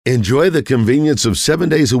Enjoy the convenience of 7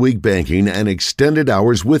 days a week banking and extended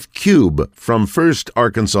hours with Cube from First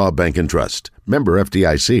Arkansas Bank and Trust. Member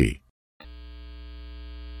FDIC.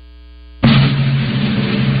 I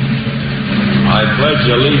pledge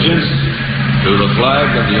allegiance to the flag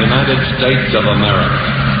of the United States of America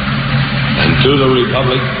and to the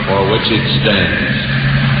republic for which it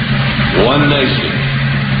stands, one nation,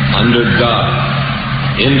 under God,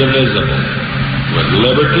 indivisible, with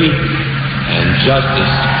liberty and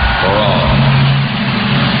justice for all.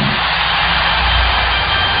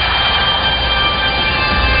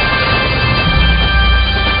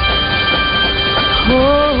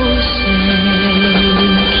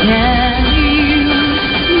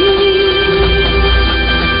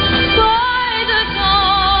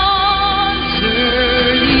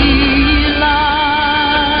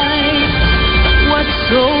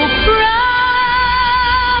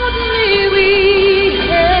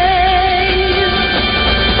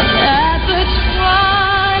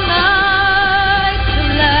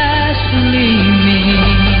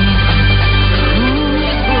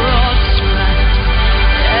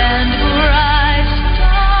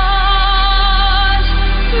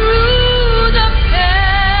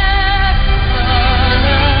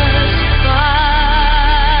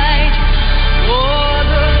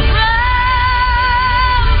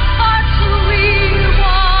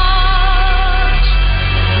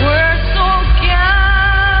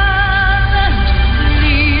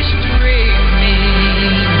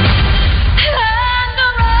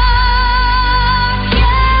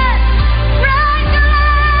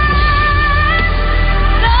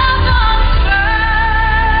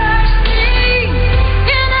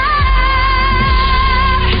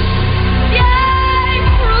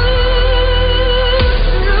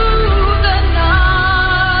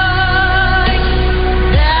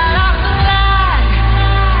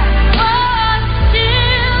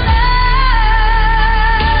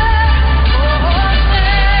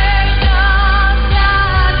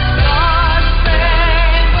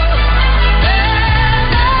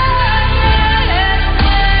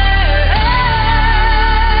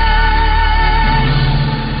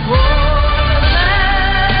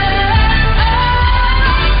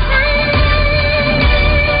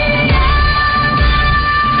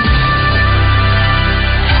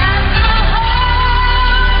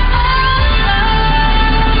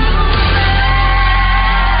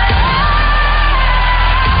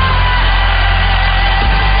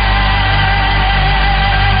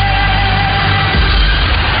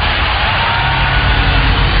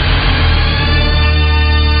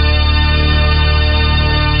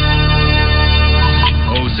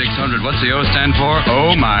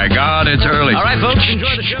 Oh, my God, it's early. All right, folks,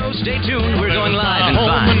 enjoy the show. Stay tuned. We're going live in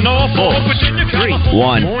 5, 4, 3, 2,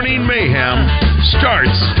 1. Morning Mayhem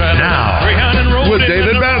starts now with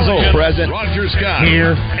David Basil, present, Roger Scott,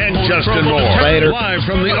 here, and Justin Moore. Later. Live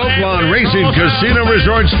from the Oaklawn Racing Casino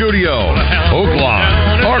Resort Studio.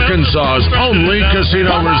 Oaklawn, Arkansas's only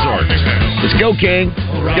casino resort. Let's go, King.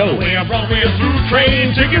 Go. I brought me a through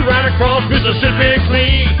train ticket right across Mississippi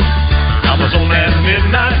clean. I was on that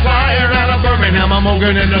midnight flyer out of Birmingham. I'm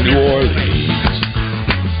going into New Orleans.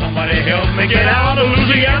 Somebody help me get out of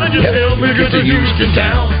Louisiana. Just help me get to Houston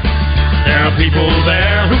town. There are people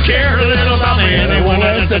there who care a little about me, and they won't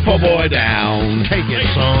let the poor boy down. Take it,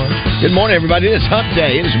 son. Good morning, everybody. It is Hump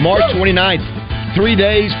Day. It is March 29th. 3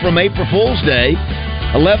 days from April Fool's Day.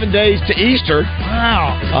 11 days to Easter.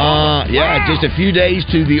 Wow. Yeah, just a few days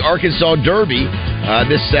to the Arkansas Derby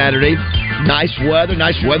this Saturday. Nice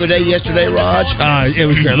weather day yesterday, Raj. It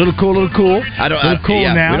was a little cool,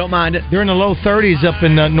 now. We don't mind it. They're in the low 30s up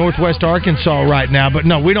in northwest Arkansas right now, but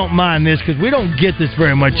no, we don't mind this because we don't get this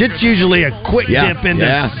very much. It's usually a quick dip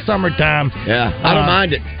into summertime. Yeah, I don't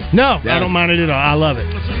mind it. No, I don't mind it at all. I love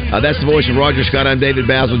it. That's the voice of Roger Scott. I'm David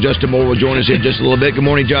Basil. Justin Moore will join us in just a little bit. Good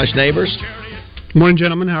morning, Josh Neighbors. Good morning,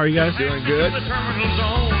 gentlemen. How are you guys? Doing good.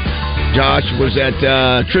 Josh was at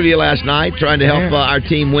trivia last night trying to help our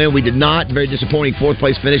team win. We did not. Very disappointing fourth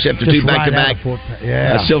place finish after two back-to-back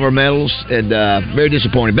silver medals, and very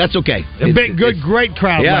disappointing. But that's okay. Great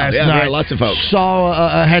crowd last night. Yeah, lots of folks.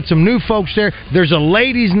 Had some new folks there. There's a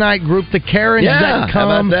ladies' night group, the Karens that come.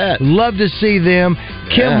 How about that? Love to see them.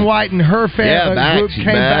 Kim White and her group came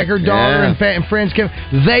back. Her daughter and friends came.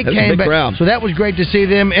 They came back. Crowd. So that was great to see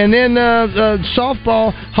them. And then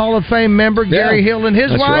softball Hall of Fame member Gary Hill and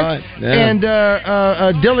his wife. Right. Yeah. And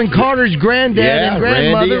Dylan Carter's granddad and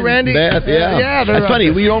grandmother, Randy. Beth, that's funny.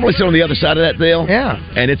 We normally sit on the other side of that deal. Yeah.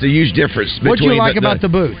 And it's a huge difference between. What do you like about the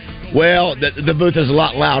booth? Well, the booth is a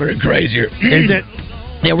lot louder and crazier. Is it?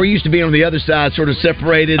 Yeah, we're used to being on the other side, sort of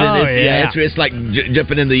separated. And it's like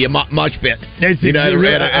jumping in the mosh pit,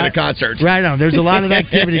 at a concert. Right on. There's a lot of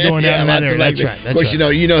activity going on in that area. That's right. Of course, you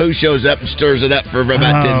know who shows up and stirs it up for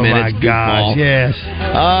about 10 minutes. Oh, my gosh, yes.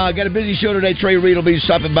 Got a busy show today. Trey Reed will be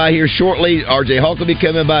stopping by here shortly. RJ Hawk will be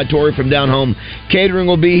coming by. Tori from Down Home Catering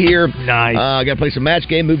will be here. Nice. Got to play some match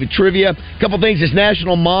game, movie trivia. A couple things. It's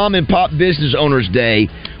National Mom and Pop Business Owners Day,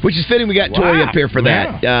 which is fitting. We got Tori up here for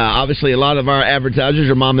that. Obviously, a lot of our advertisers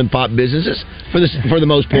are mom and pop businesses for the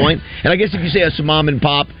most point. And I guess if you say it's a mom and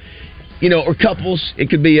pop, or couples,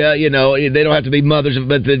 it could be, they don't have to be mothers,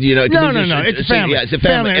 but it could No. It's a family. Yeah, it's a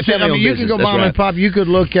family. You can go mom and pop. You could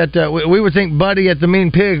look at, we would think Buddy at the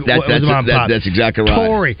Mean Pig was mom and pop. That's exactly right.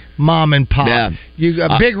 Tori, mom and pop. Yeah. You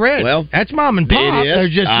got Big Red. Well, that's mom and pop. It is.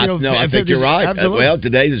 They're just, I think you're right. Well,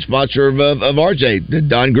 today's the sponsor of RJ,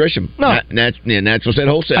 Don Grisham. No. Natural Set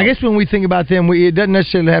Wholesale. I guess when we think about them, it doesn't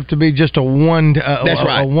necessarily have to be just a one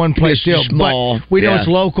place deal. Small. But we know it's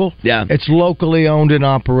local. Yeah. It's locally owned and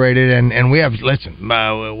operated, and we have, we relish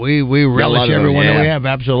everyone that we have,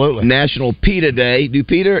 absolutely. National Pita Day. Do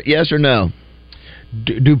pita, yes or no?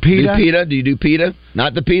 Do pita? Do you do pita?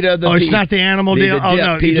 Not the pita. It's not the animal deal.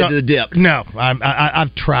 No, pita to the dip. No,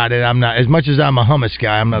 I've tried it. I'm not, as much as I'm a hummus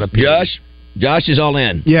guy, I'm not a pita. Josh is all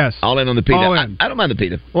in. Yes, all in on the pita. I don't mind the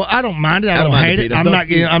pita. Well, I don't mind it. I don't hate it.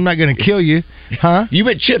 I'm not going to kill you, huh? You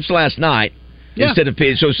went chips last night. Yeah. Instead of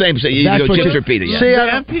pita, so same. So you go chips or pita. Yeah. See, they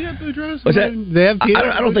have pita at Boudreaux's? What's that? They have pita.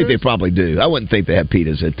 I don't think they probably do. I wouldn't think they have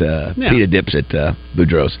pitas at pita dips at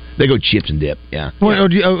Boudreaux's. They go chips and dip. Yeah. Well,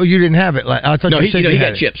 you didn't have it. I thought he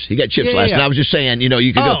got chips. He got chips last night. I was just saying, you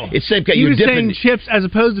can go. It's same. You were saying chips as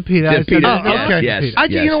opposed to pita. Okay. Yes.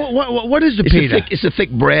 You know what is the pita? It's a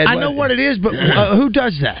thick bread. I know what it is, but who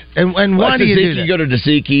does that? And why do you do that? You go to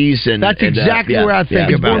Tzatzikis and that's exactly where I think about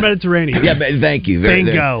it. It's more Mediterranean. Yeah, thank you.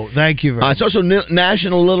 Bingo. Thank you very much. It's also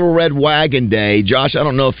National Little Red Wagon Day. Josh, I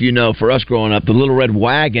don't know if you know, for us growing up, the Little Red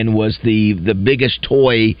Wagon was the biggest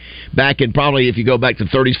toy back in, probably if you go back to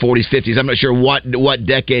 30s, 40s, 50s. I'm not sure what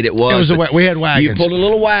decade it was. We had wagons. You pulled a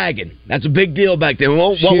little wagon. That's a big deal back then.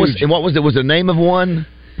 What was the name of one?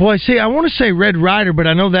 Boy, see, I want to say Red Rider, but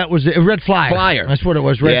I know that was Red Flyer. That's what it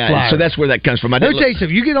was, Red Flyer. So that's where that comes from. Let me tell you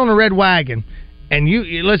something. You get on a red wagon, and you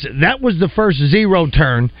listen, that was the first zero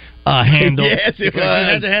turn handle. Yes, it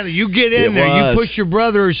was. You get in there, you push your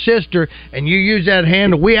brother or sister, and you use that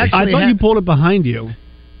handle. I thought you pulled it behind you.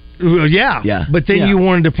 Yeah. But then you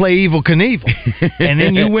wanted to play Evel Knievel, and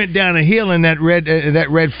then you went down a hill in that red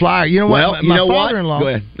Flyer. You know what? My father-in-law. Go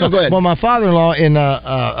ahead. Go ahead. Well, my father-in-law in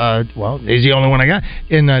he's the only one I got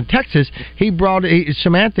in Texas. He brought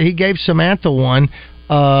Samantha. He gave Samantha one.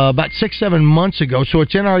 About 6-7 months ago, so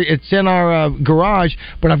it's in our garage.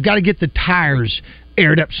 But I've got to get the tires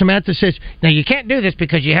aired up. Samantha says, "Now you can't do this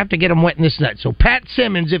because you have to get them wet and this and that." So Pat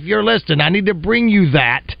Simmons, if you're listening, I need to bring you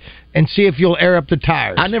that and see if you'll air up the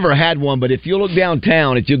tires. I never had one, but if you look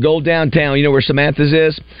downtown, if you go downtown, you know where Samantha's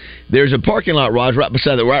is? There's a parking lot, Raj, right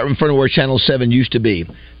beside it, right in front of where Channel 7 used to be.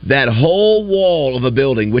 That whole wall of a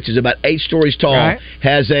building, which is about 8 stories tall,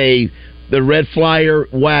 has the Red Flyer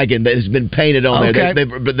wagon that has been painted on there. They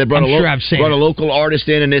brought a local artist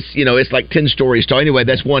in, and it's like 10 stories tall. Anyway,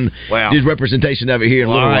 that's one representation of it here in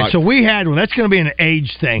Little Rock. So we had one. That's going to be an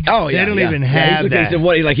age thing. Oh yeah, they don't even have that. First of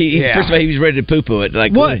all, he was ready to poo-poo it.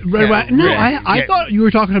 Like what? I thought you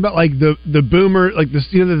were talking about like the boomer, like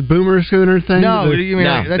the boomer schooner thing. No, you mean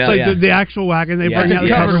that's like the actual wagon they bring out, the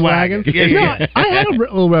covered wagon. Yeah. I had a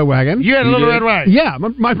little red wagon. You had a little red wagon. Yeah,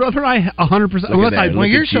 my brother and I 100%. Well,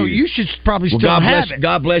 you're so you should probably still have it.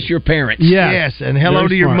 God bless your parents. Yes, and hello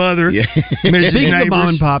to your mother. Yeah. Speaking of mom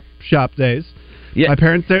and pop shop days, my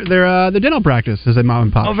parents, the dental practice is a mom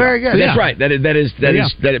and pop. Oh, very good. That's right. That is.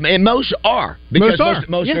 And most are because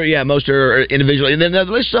most are individually, and then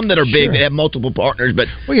there's some that are big that have multiple partners. But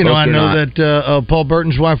I know that Paul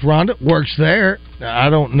Burton's wife Rhonda works there.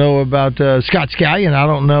 I don't know about Scott Scallion. I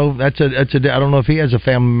don't know. I don't know if he has a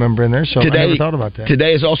family member in there. So I never thought about that.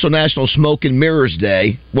 Today is also National Smoke and Mirrors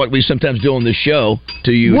Day. What we sometimes do on this show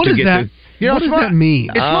to you. What to is get that? To, what does that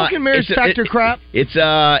mean? Is smoke and mirrors factor crap? It's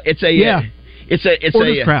crap.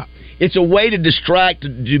 It's a way to distract,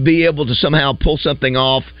 to be able to somehow pull something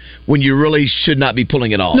off when you really should not be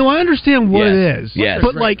pulling it off. No, I understand what it is. Yes.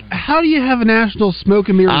 But, how do you have a National Smoke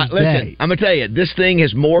and Mirrors Day? Listen, I'm going to tell you, this thing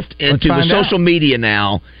has morphed into the social media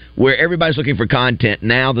now, where everybody's looking for content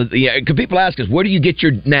now. Because people ask us, where do you get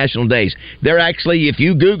your national days? They're actually, if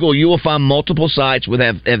you Google, you will find multiple sites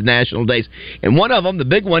that have national days. And one of them, the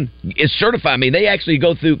big one, is Certify Me. They actually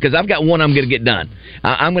go through, because I've got one I'm going to get done.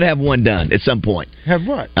 I'm going to have one done at some point. Have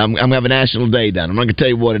what? I'm going to have a national day done. I'm not going to tell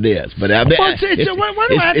you what it is, but David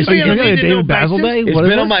Basil Day.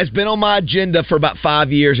 It's been on my agenda for about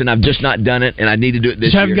 5 years, and I've just not done it, and I need to do it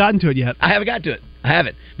this year. You haven't gotten to it yet. I haven't gotten to it. I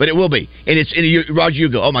haven't, but it will be. And Roger, you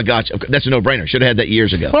go, oh my gosh, that's a no-brainer. Should have had that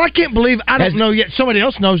years ago. Well, I can't believe I don't know yet. Somebody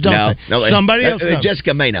else knows, don't they? No, somebody else knows.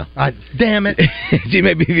 Jessica may know. Damn it. She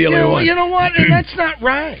may be the only one. You know what? And that's not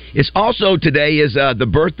right. It's also, today is the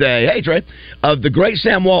birthday, hey Trey, of the great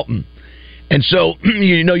Sam Walton. And so,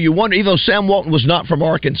 you wonder, even though Sam Walton was not from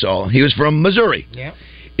Arkansas, he was from Missouri. Yeah.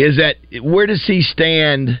 Is that, where does he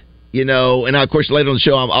stand, and of course later on the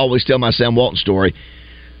show I always tell my Sam Walton story.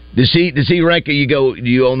 Does he rank? Do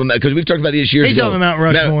you own them? Because we've talked about this years ago. He's on the Mount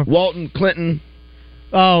Rushmore. Walton, Clinton.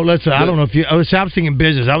 Oh, listen. I don't know if you. I was thinking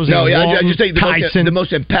business. I was thinking Walton, I just think Tyson. the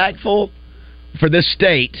most impactful for this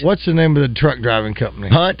state. What's the name of the truck driving company?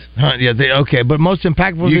 Hunt. Yeah. Okay, but most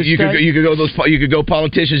impactful. For this state? You could go those. You could go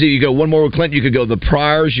politicians. You could go one more with Clinton. You could go the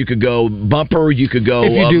Pryors. You could go Bumper. You could go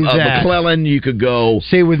McClellan. You could go.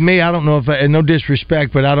 See, with me, I don't know if no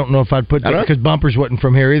disrespect, but I don't know if I'd put that because Bumpers wasn't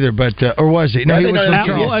from here either. But or was he? No, he was from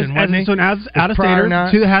Charleston. So out of stater,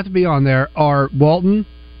 two that have to be on there are Walton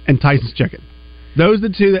and Tyson's Chicken. Those are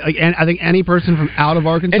the two that, I think any person from out of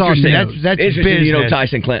Arkansas knows. That's interesting.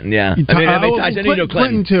 Tyson Tyson, yeah. Tyson,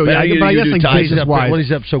 Clinton too. But I guess business wise. Well,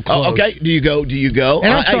 he's up so close. Okay, do you go?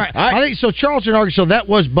 And I'm sorry. I think so. Charleston, Arkansas. That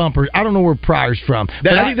was Bumpers. I don't know where Pryor's from.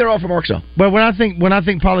 But I think they're all from Arkansas. But when I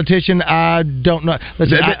think politician, I don't know.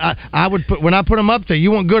 Listen, I would put when I put them up there.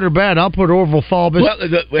 You want good or bad? I'll put Orville Faubus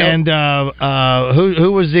and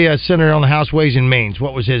who was the senator on the House Ways and Means?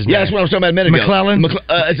 What was his name? Yeah, that's what I was talking about a minute ago. McClellan.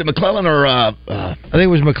 Is it McClellan or? I think it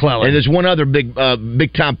was McClellan. And there's one other big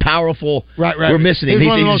time powerful. Right. We're missing him. He's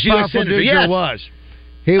one of the most powerful dudes there was.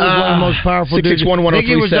 He was one of the most powerful dudes. 661-1037 I think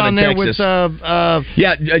he was on there with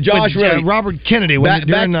Josh with, Robert Kennedy.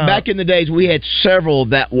 Back in the days, we had several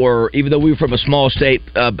that were, even though we were from a small state,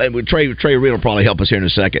 and Trey Reed will probably help us here in a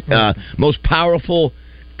second, most powerful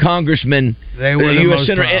congressman, they were the U.S.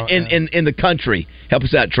 senator in the country. Help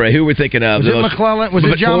us out, Trey. Who are we thinking of? Was it McClellan? Was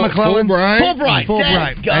it John McClellan?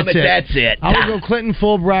 Fulbright. That's it. I will go Clinton,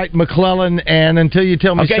 Fulbright, McClellan, and until you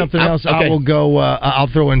tell me something else, I will go. I'll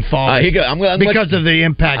throw in Faubus. Here you go. Because of the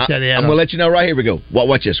impact that he had. I'm going to let you know right here. We go.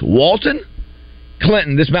 Watch this. Walton,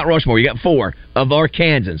 Clinton. This Mount Rushmore. You got 4 of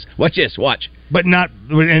Arkansans. Watch this. Watch. But not,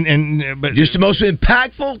 but just the most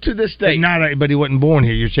impactful to the state. But he wasn't born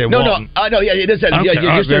here. You're saying Walton. No, yeah, it does.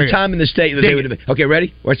 Just their time in the state that they would have been. Okay,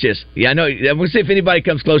 ready? Watch this. Yeah, I know. I'm going to see if anybody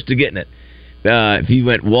comes close to getting it. If you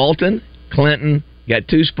went Walton, Clinton, got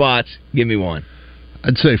 2 spots. Give me one.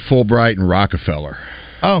 I'd say Fulbright and Rockefeller.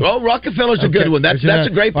 Oh, Rockefeller's a good one. That's a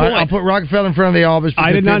great point. I'll put Rockefeller in front of the office.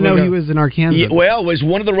 I did not know he was in Arkansas. Yeah, well, was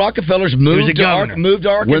one of the Rockefellers moved to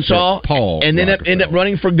Arkansas, and then ended up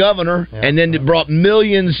running for governor, and then it brought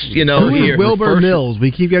millions. Who is Wilbur Mills?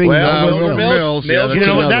 We keep getting Wilbur Mills.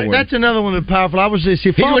 That's another one that's powerful. I was see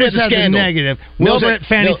Faubus has a negative. Wilbur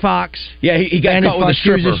Fanny Fox. Yeah, he got caught with a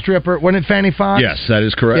stripper. She was a stripper. Wasn't it Fanny Fox? Yes, that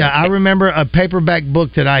is correct. Yeah, I remember a paperback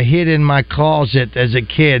book that I hid in my closet as a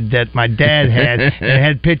kid that my dad had, and it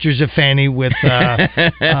had pictures of Fanny with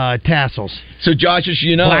tassels. So, Josh, as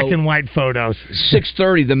you know, black and white photos.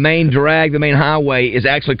 630, the main highway, is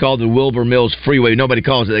actually called the Wilbur Mills Freeway. Nobody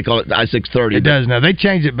calls it. They call it I-630. It does now. They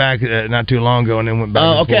changed it back not too long ago and then went back.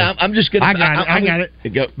 Oh, okay. I'm just going to... I got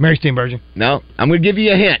it. Go. Mary Steenburgen. No, I'm going to give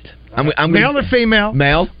you a hint. Male or female?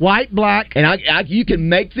 Male. White, black. And you can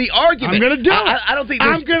make the argument. I'm going to do it. I don't think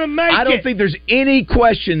I'm going to make it. I don't think there's any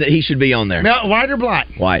question that he should be on there. Male, white or black?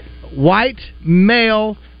 White. White,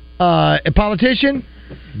 male, a politician?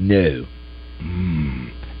 No.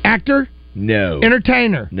 Actor? No.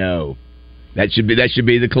 Entertainer? No. That should be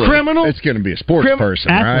the clue. Criminal? It's going to be a sports person,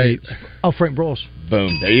 right? Oh, Frank Broyles.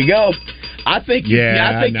 Boom. There you go. I think you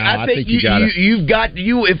got it.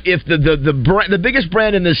 If the biggest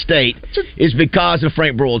brand in this state is because of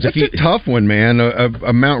Frank Broyles. It's a tough one, man.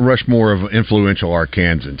 A Mount Rushmore of influential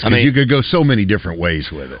Arkansans. I mean, you could go so many different ways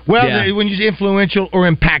with it. When you say influential or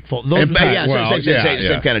impactful, those same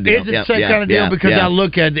kind of deal. It's the same kind of deal because I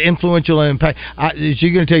look at the influential and impact.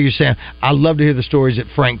 You're going to tell you, Sam. I love to hear the stories that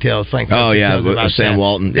Frank tells. With Sam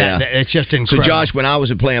Walton. It's just incredible. So, Josh, when I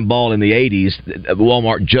was playing ball in the '80s,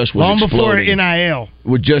 Walmart just was long exploding. Before NIL.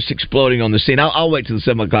 We're just exploding on the scene. I'll wait till the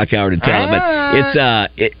 7 o'clock hour to tell it,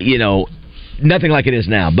 but it's nothing like it is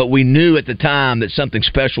now. But we knew at the time that something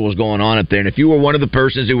special was going on up there. And if you were one of the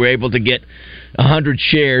persons who were able to get 100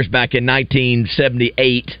 shares back in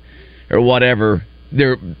 1978 or whatever,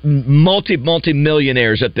 they're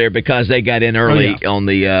multi-millionaires up there because they got in early on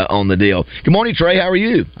the deal. Good morning, Trey. How are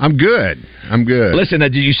you? I'm good. Listen,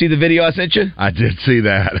 did you see the video I sent you? I did see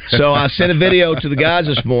that. So I sent a video to the guys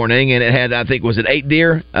this morning, and it had, I think, was it 8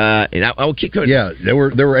 deer? And I will keep going. Yeah, there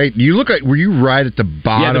were 8. You look like, were you right at the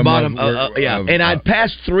bottom? Yeah, the bottom. And I'd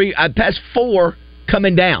passed 4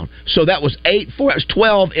 coming down. So that was 4. That was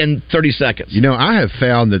 12 in 30 seconds. You know, I have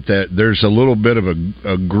found that there's a little bit of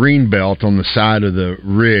a green belt on the side of the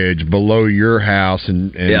ridge below your house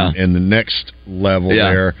and the next level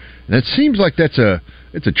there. And it seems like it's a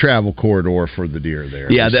travel corridor for the deer there.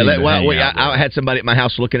 Yeah, I had somebody at my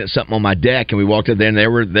house looking at something on my deck, and we walked up there, and there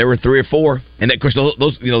were 3 or 4. And of course,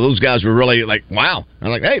 those guys were really like, wow. I'm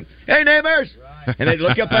like, hey neighbors. And they'd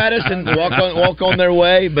look up at us and walk on their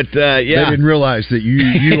way, but they didn't realize that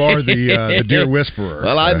you are the deer whisperer.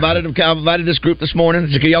 Well, I invited this group this morning.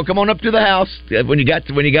 I said, y'all come on up to the house when you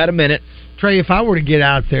got a minute. Trey, if I were to get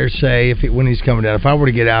out there, when he's coming down, if I were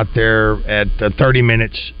to get out there at 30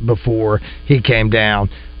 minutes before he came down,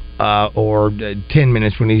 or 10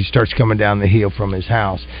 minutes when he starts coming down the hill from his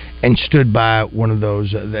house, and stood by one of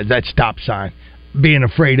those that stop sign, being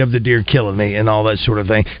afraid of the deer killing me and all that sort of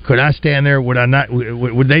thing, could I stand there? Would I not?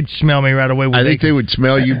 Would they smell me right away? I think they would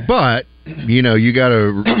smell you, but you got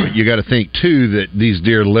to think too that these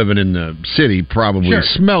deer living in the city probably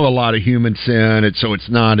smell a lot of human scent, so it's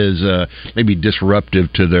not as maybe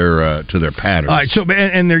disruptive to their patterns. All right, so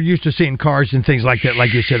and they're used to seeing cars and things like that,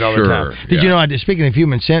 like you said all the time. Did you know? Speaking of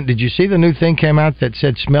human scent, did you see the new thing came out that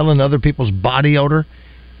said smelling other people's body odor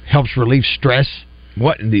helps relieve stress?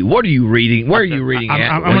 What are you reading? Where are you reading at?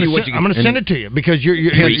 I'm going to send it to you because you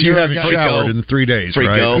haven't showered in 3 days,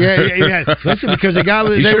 right? Yeah. Listen, because the guy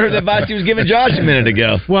was... You heard the advice he was giving Josh a minute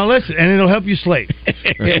ago. Well, listen, and it'll help you sleep.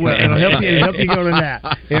 It will. It'll help you go to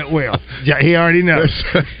nap. It will. He already knows.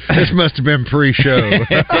 This must have been pre-show.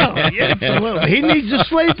 Yeah, absolutely. He needs to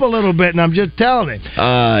sleep a little bit, and I'm just telling him.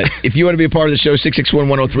 If you want to be a part of the show,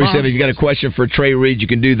 661-1037. If you got a question for Trey Reed, you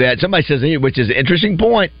can do that. Somebody says, which is an interesting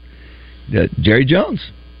point, Jerry Jones.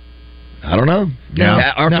 I don't know.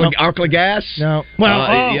 Yeah. Arkla Gas? No.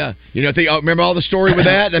 Well, yeah. You know, remember all the story with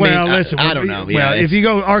that? Listen. I don't know. Well, if you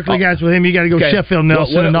go Arkla Gas with him, you got to go Sheffield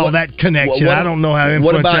Nelson and all that connection. I don't know how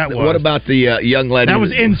influential that was. What about the young lady? That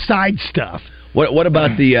was inside stuff. What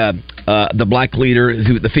about the black leader,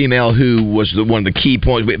 the female who was one of the key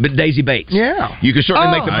points? But Daisy Bates. Yeah, you can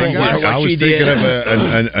certainly make the point. I was thinking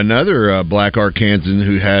of another black Arkansan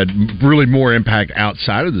who had really more impact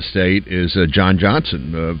outside of the state is John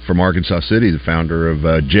Johnson from Arkansas City, the founder of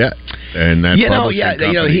Jet. And that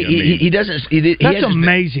he doesn't. That's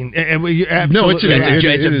amazing. No, it's a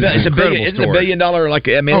 $1 billion.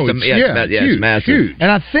 It's massive. Huge.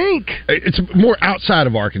 And I think it's more outside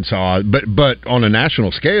of Arkansas, but on a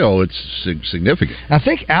national scale, it's significant. I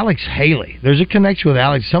think Alex Haley. There's a connection with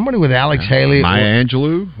Alex. Somebody with Alex Haley. Maya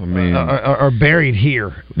Angelou. I mean, are buried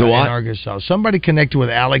here in Arkansas. Somebody connected with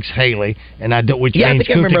Alex Haley, and I think I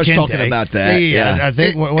remember us talking about that. Yeah, I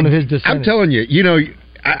think one of his descendants. I'm telling you,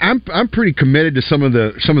 I'm pretty committed to some of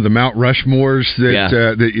the Mount Rushmores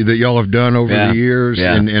that y'all have done over the years,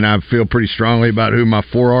 and I feel pretty strongly about who my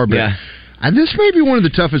 4 are. But this may be one of the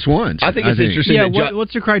toughest ones. I think it's interesting. Yeah,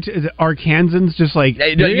 what's your criteria? Is it Arkansans? Just like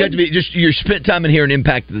you have to be just your spent time in here and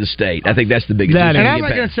impact of the state. I think that's the biggest. And I'm not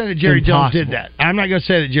going to say that Jerry Jones did that. I'm not going to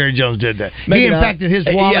say that Jerry Jones did that. He impacted his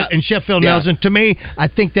wallet and Sheffield Nelson. To me, I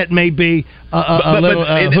think that may be a little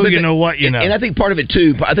who you know what you know. And I think part of it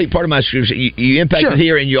too. I think part of my you impacted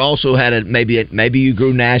here, and you also had maybe you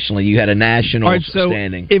grew nationally. You had a national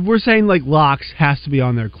standing. If we're saying like locks has to be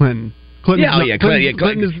on there, Clinton's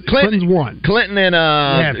one. Clinton and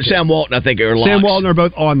Sam Walton, I think, are locks. Sam Walton are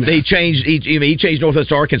both on there. He changed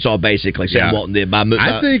Northwest Arkansas, basically. Sam Walton did.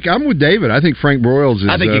 I think I'm with David. I think Frank Broyles is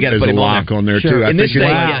a lock on there, too. In this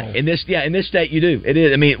state, you do. It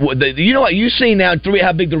is. I mean, you know what? You've seen now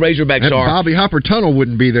how big the Razorbacks are. Bobby Hopper Tunnel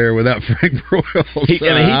wouldn't be there without Frank Broyles. He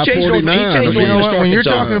changed when you're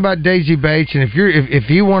talking about Daisy Bates, and if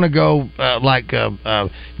you want to go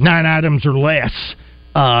 9 items or less,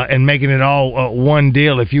 and making it all one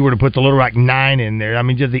deal. If you were to put the Little Rock 9 in there, I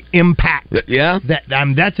mean, just the impact. Yeah,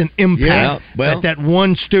 that's an impact. That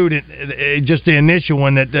one student, just the initial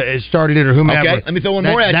one that started it or whomever. Okay, let me throw one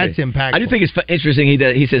more at you. That's impactful. I do think it's interesting.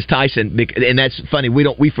 He says Tyson, and that's funny.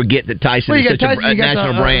 We forget that Tyson is such a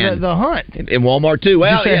national brand. The Hunt in Walmart too.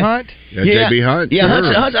 Well, did you say Hunt? JB Hunt. Yeah, Hunt.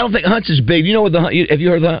 I don't think Hunt's is big. You know what the Hunt? Have you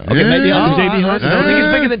heard that? Okay, maybe JB Hunt. I don't think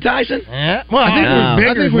it's bigger than Tyson. Yeah. Well, I think we're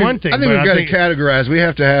bigger than one thing. I think we've got to categorize. We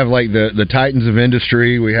have to have like the titans of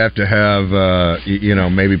industry. We have to have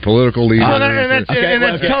maybe political leaders. And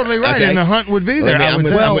that's totally right. And the Hunt would be there.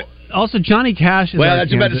 Also, Johnny Cash. Well,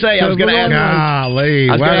 that's about to say. I was going to ask. Golly,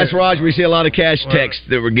 I was going to ask Roger. We see a lot of cash texts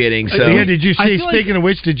that we're getting. So yeah, did you see? Speaking of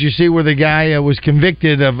which, did you see where the guy was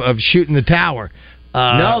convicted of shooting the tower?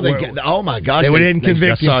 No, oh my God! They didn't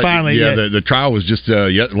convict him finally. Yeah, the trial was just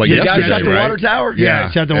like the guy yesterday, shot the right? water tower. Yeah,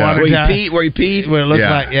 shot the water tower. Where he peed. Where it looked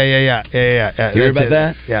like. Yeah. You heard about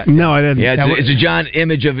that? Yeah. No, I didn't. Yeah, it's a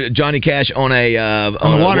image of Johnny Cash on a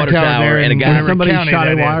water tower, and a guy somebody shot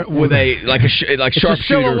a wire with a sharpshooter.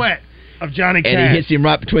 Silhouette of Johnny Cash, and he hits him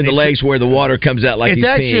right between the legs where the water comes out like he's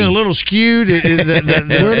peeing. It's actually a little skewed.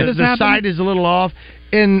 The side is a little off.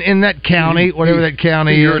 In that county, whatever that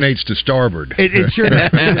county is. Urinates to starboard. It sure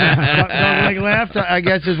does. Leg left, I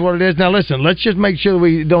guess is what it is. Now listen, let's just make sure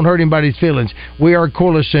we don't hurt anybody's feelings. We are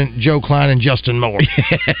Corlissant, Joe Klein, and Justin Moore.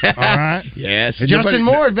 All right? Yes. Justin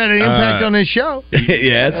Moore has had an impact on this show.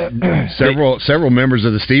 Yes. Several members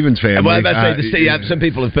of the Stevens family. Well, I was about to say, some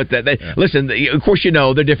people have put that. Listen, of course,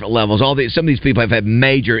 they're different levels. Some of these people have had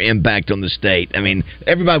major impact on the state. I mean,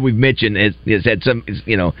 everybody we've mentioned has had some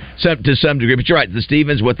to some degree. But you're right, the Stevens,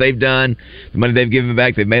 what they've done, the money they've given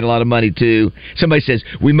back, they've made a lot of money too. Somebody says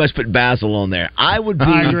we must put Basil on there. I would be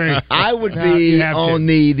on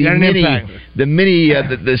the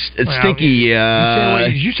stinky.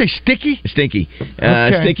 Did you say sticky? Stinky.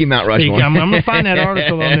 Stinky Mount Rushmore. I'm going to find that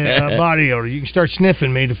article on the body odor. You can start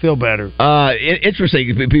sniffing me to feel better.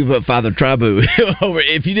 Interesting. People put Father Trabu over.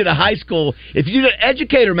 If you did an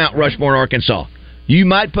educator Mount Rushmore, Arkansas, you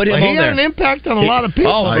might put him on there. He had an impact on a lot of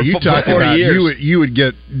people. You talk about you would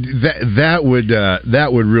get that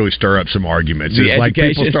would really stir up some arguments. It's like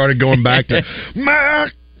people started going back to my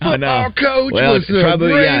football coach was the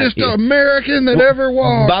greatest American that ever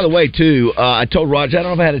was. By the way, too, I told Roger, I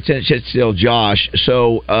don't know if I had a chance to tell Josh.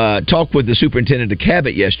 So talked with the superintendent of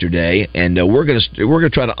Cabot yesterday, and we're gonna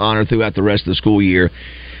try to honor throughout the rest of the school year.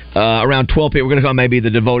 Around 12 people, we're going to call maybe the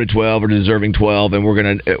devoted 12 or the deserving 12, and we're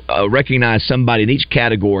going to recognize somebody in each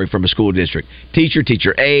category from a school district: teacher,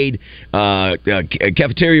 teacher aide,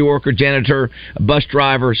 cafeteria worker, janitor, bus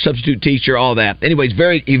driver, substitute teacher, all that. Anyway, he's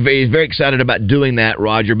very excited about doing that,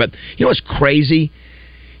 Roger. But you know what's crazy?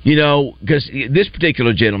 Because this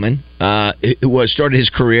particular gentleman started his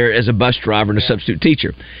career as a bus driver and a substitute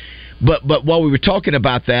teacher. But while we were talking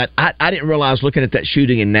about that, I didn't realize, looking at that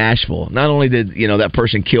shooting in Nashville, not only did that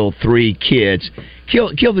person kill 3 kids,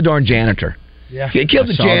 kill the darn janitor. Yeah, kill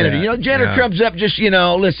the janitor. Janitor comes up, just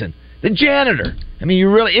listen, the janitor. I mean, he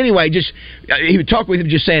would talk with him,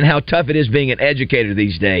 just saying how tough it is being an educator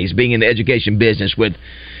these days, being in the education business with,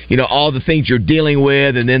 all the things you're dealing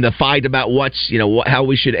with, and then the fight about how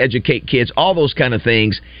we should educate kids, all those kind of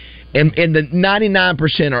things. And the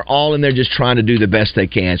 99% are all in there just trying to do the best they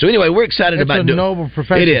can. So anyway, we're excited about doing it. It's a noble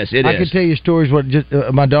profession. It is. I can tell you stories.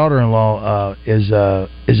 My daughter-in-law is a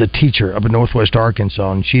teacher up in Northwest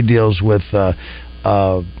Arkansas, and she deals with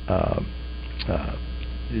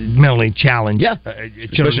mentally challenged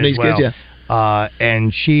children as well. Kids,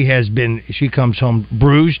 and she comes home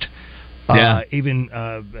bruised. Even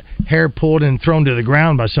hair pulled and thrown to the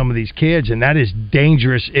ground by some of these kids, and that is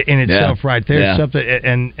dangerous in itself, right there. Yeah.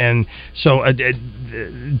 Something, and so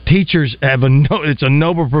teachers it's a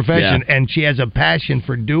noble profession, and she has a passion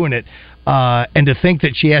for doing it. And to think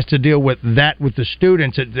that she has to deal with that with the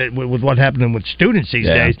students, with what happening with students these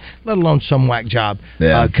days, let alone some whack job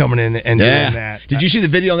coming in and doing that. Did you see the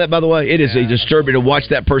video on that, by the way? It is disturbing to watch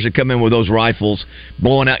that person come in with those rifles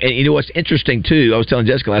blowing out. And you know what's interesting, too? I was telling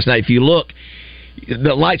Jessica last night, if you look,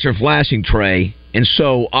 the lights are flashing, Trey, and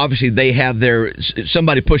so obviously they have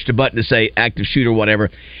somebody pushed a button to say active shooter,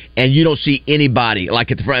 whatever, and you don't see anybody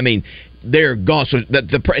like at the front. I mean, they're gone. So I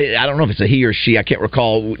don't know if it's a he or she. I can't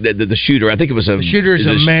recall the shooter. I think it was the shooter is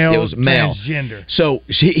a male. It was male. Transgender. So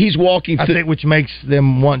he's walking through. I think which makes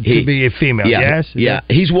them want to be a female. Yeah, yes.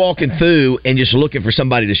 He's walking through and just looking for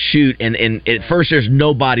somebody to shoot. And at first there's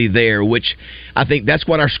nobody there, which I think that's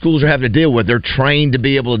what our schools are having to deal with. They're trained to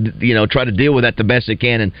be able to try to deal with that the best they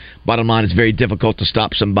can. And bottom line, it's very difficult to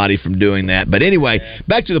stop somebody from doing that. But anyway,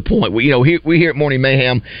 back to the point. We here at Morning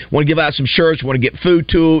Mayhem want to give out some shirts. Want to get food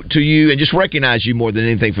to you. And just recognize you more than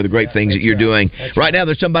anything for the great things that you're doing. Right now,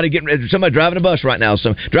 there's somebody driving a bus right now.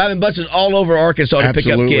 So driving buses all over Arkansas to pick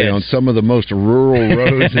up kids. On some of the most rural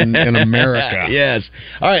roads in America. Yes.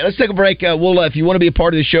 All right, let's take a break. If you want to be a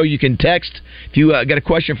part of the show, you can text. If you got a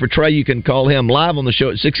question for Trey, you can call him live on the show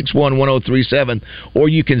at 661-1037, or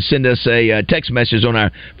you can send us a text message on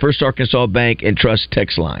our First Arkansas Bank and Trust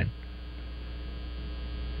text line.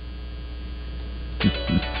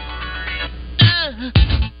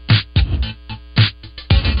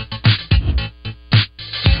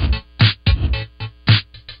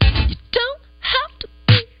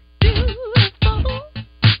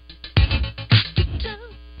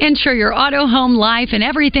 Insure your auto, home, life, and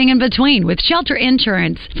everything in between with Shelter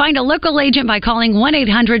Insurance. Find a local agent by calling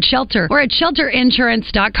 1-800-SHELTER or at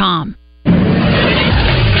shelterinsurance.com.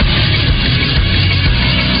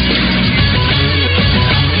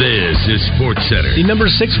 This is Sports Center. The number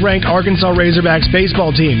 6 ranked Arkansas Razorbacks baseball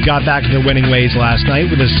team got back to their winning ways last night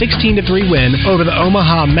with a 16-3 win over the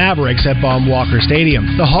Omaha Mavericks at Baum-Walker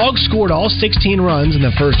Stadium. The Hogs scored all 16 runs in the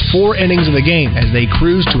first 4 innings of the game as they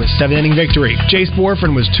cruised to a 7-inning victory. Jace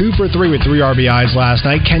Borfin was 2 for 3 with 3 RBIs last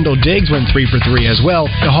night. Kendall Diggs went 3 for 3 as well.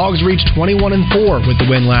 The Hogs reached 21-4 with the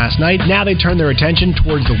win last night. Now they turn their attention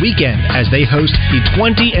towards the weekend as they host the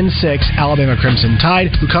 20-6 Alabama Crimson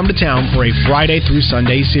Tide, who come to town for a Friday through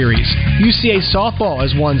Sunday series. UCA softball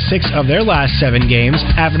has won 6 of their last 7 games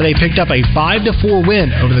after they picked up a 5-4 win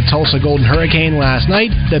over the Tulsa Golden Hurricane last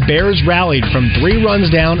night. The Bears rallied from 3 runs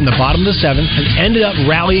down in the bottom of the 7th and ended up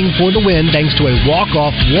rallying for the win thanks to a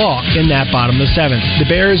walk-off walk in that bottom of the 7th. The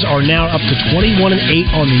Bears are now up to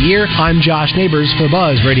 21-8 on the year. I'm Josh Neighbors for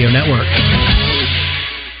Buzz Radio Network.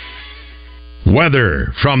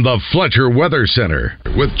 Weather from the Fletcher Weather Center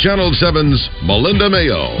with Channel 7's Melinda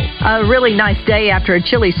Mayo. A really nice day after a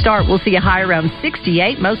chilly start. We'll see a high around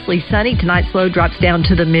 68, mostly sunny. Tonight's low drops down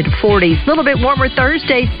to the mid-40s. A little bit warmer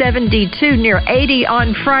Thursday, 72, near 80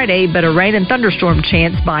 on Friday, but a rain and thunderstorm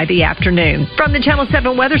chance by the afternoon. From the Channel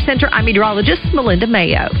 7 Weather Center, I'm meteorologist Melinda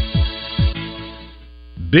Mayo.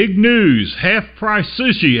 Big news, half-price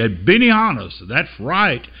sushi at Benihana's. That's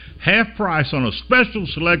right, half price on a special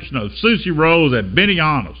selection of sushi rolls at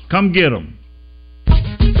Benihana's. Come get them.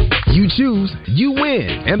 You choose, you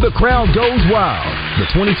win, and the crowd goes wild. The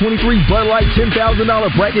 2023 Bud Light $10,000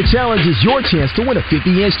 Bracket Challenge is your chance to win a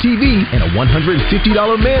 50-inch TV and a $150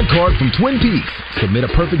 man card from Twin Peaks. Submit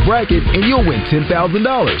a perfect bracket and you'll win $10,000.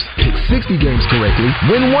 Pick 60 games correctly,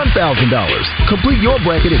 win $1,000. Complete your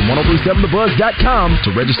bracket at 1037thebuzz.com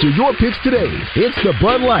to register your picks today. It's the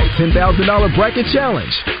Bud Light $10,000 Bracket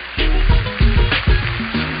Challenge.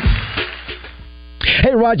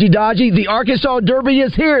 Hey, Raji Dodgy, the Arkansas Derby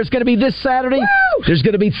is here. It's going to be this Saturday. Woo! There's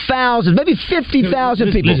going to be thousands, maybe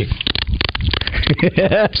 50,000 people.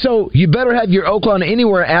 So you better have your Oaklawn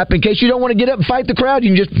Anywhere app in case you don't want to get up and fight the crowd.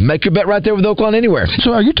 You can just make your bet right there with Oaklawn Anywhere.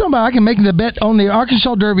 So are you talking about I can make the bet on the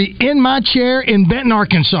Arkansas Derby in my chair in Benton,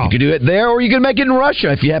 Arkansas? You can do it there, or you can make it in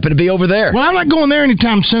Russia if you happen to be over there. Well, I'm not going there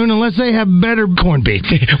anytime soon unless they have better corned beef.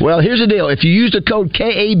 Well, here's the deal. If you use the code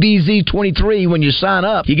KABZ23 when you sign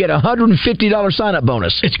up, you get a $150 sign-up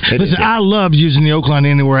bonus. Listen, I love using the Oaklawn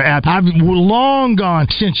Anywhere app. I've long gone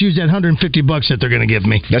since used that $150 that they're going to give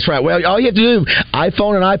me. That's right. Well, all you have to do,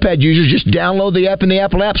 iPhone and iPad users, just download the app in the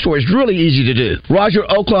Apple App Store. It's really easy to do. Roger,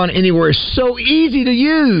 Oaklawn Anywhere is so easy to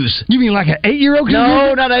use. You mean like an 8-year-old can use it?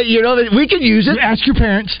 No, not 8-year-old. We can use it. Ask your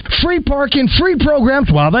parents. Free parking, free programs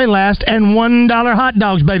while they last, and $1 hot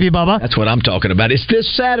dogs, baby Bubba. That's what I'm talking about. It's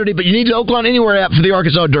this Saturday, but you need the Oaklawn Anywhere app for the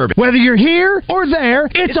Arkansas Derby. Whether you're here or there,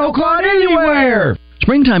 it's Oaklawn Anywhere.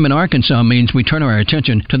 Springtime in Arkansas means we turn our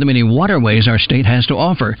attention to the many waterways our state has to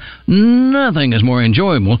offer. Nothing is more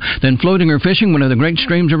enjoyable than floating or fishing one of the great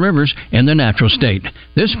streams or rivers in the natural state.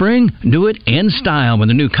 This spring, do it in style with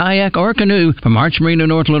a new kayak or canoe from Arch Marine in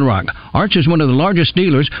North Little Rock. Arch is one of the largest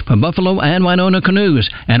dealers for Buffalo and Winona canoes,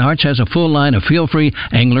 and Arch has a full line of feel-free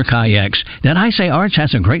angler kayaks. Did I say Arch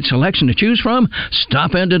has a great selection to choose from?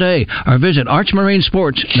 Stop in today or visit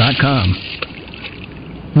archmarinesports.com.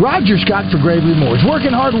 Roger Scott for Gravely Moore is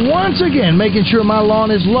working hard once again, making sure my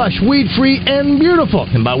lawn is lush, weed-free, and beautiful.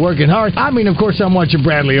 And by working hard, I mean, of course, I'm watching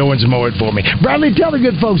Bradley Owens mow it for me. Bradley, tell the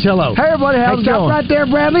good folks hello. Hey, everybody, how's it going? Stop right there,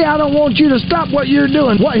 Bradley. I don't want you to stop what you're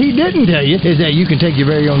doing. What he didn't tell you is that you can take your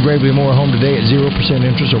very own Gravely Moore home today at 0%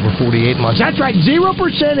 interest over 48 months. That's right, 0%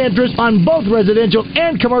 interest on both residential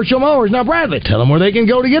and commercial mowers. Now, Bradley, tell them where they can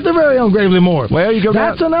go to get their very own Gravely Moore. Well, you go.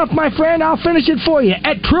 That's enough, my friend. I'll finish it for you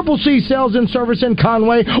at Triple C Sales and Service in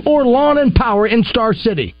Conway or Lawn and Power in Star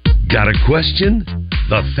City. Got a question?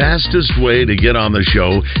 The fastest way to get on the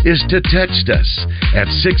show is to text us at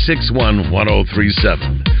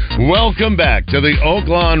 661-1037. Welcome back to the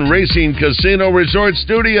Oaklawn Racing Casino Resort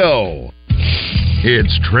Studio.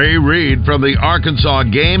 It's Trey Reed from the Arkansas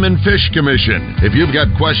Game and Fish Commission. If you've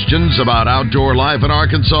got questions about outdoor life in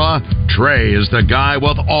Arkansas, Trey is the guy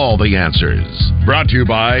with all the answers. Brought to you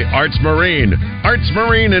by Arts Marine. Arts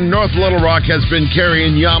Marine in North Little Rock has been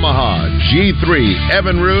carrying Yamaha, G3,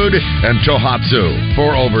 Evinrude, and Tohatsu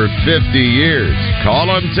for over 50 years.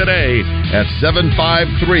 Call them today at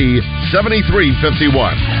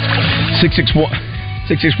 753-7351.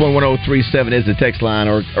 661-1037 is the text line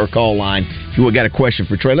or call line. If you got a question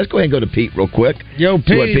for Trey, let's go ahead and go to Pete real quick. Yo,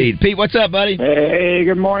 Pete. Pete, what's up, buddy? Hey,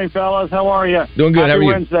 good morning, fellas. How are you? Doing good. Happy How are you?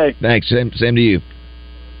 Wednesday. Thanks. Same to you.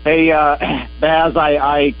 Hey, Baz,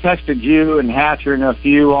 I texted you and Hatcher and a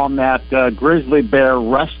few on that grizzly bear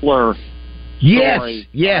wrestler story.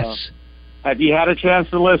 Yes. Have you had a chance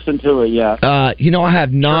to listen to it yet? I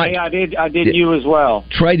have not. Trey, I did you as well.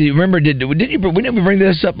 Trey, do you remember? Didn't we bring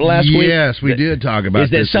this up last week? Yes, we did talk about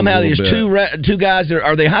this. Is that somehow there's two guys that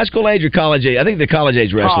are they high school age or college age? I think they're college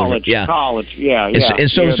age wrestlers. College, yeah. And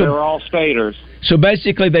so they're all staters. So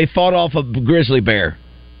basically, they fought off a grizzly bear.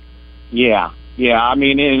 Yeah. I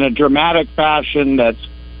mean, in a dramatic fashion that's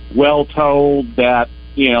well told. That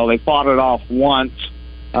they fought it off once.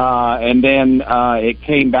 And then it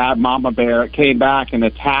came back, Mama Bear. It came back and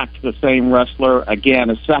attacked the same wrestler again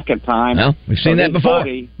a second time. Well, we've seen that before.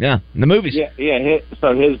 In the movies.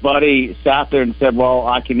 So his buddy sat there and said, well,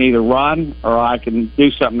 I can either run or I can do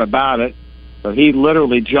something about it. So he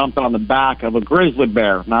literally jumped on the back of a grizzly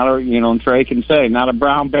bear. Not a, Trey can say, not a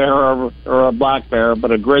brown bear or a black bear,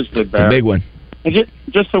 but a grizzly bear. A big one. And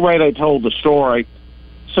just the way they told the story.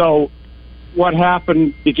 So what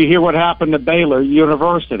happened? Did you hear what happened to Baylor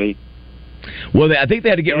University? Well, I think they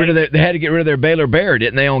had to get rid of their Baylor Bear,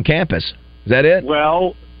 didn't they, on campus? Is that it?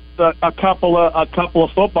 Well, a couple of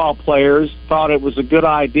football players thought it was a good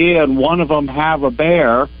idea, and one of them have a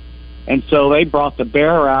bear, and so they brought the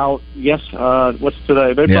bear out. What's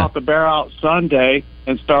today? They brought the bear out Sunday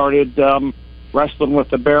and started wrestling with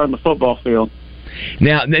the bear on the football field.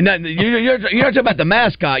 Now, you're not talking about the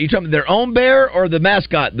mascot. You're talking about their own bear or the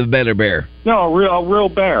mascot, the Baylor Bear? No, a real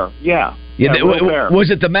bear. Yeah. Real bear.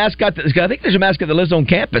 Was it the mascot? I think there's a mascot that lives on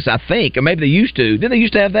campus. I think, or maybe they used to. Didn't they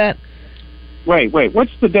used to have that? Wait.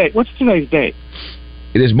 What's the date? What's today's date?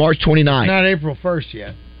 It is March 29th. Not April 1st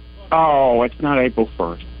yet. Oh, it's not April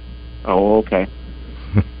 1st. Oh, okay.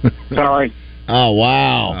 Sorry. Oh,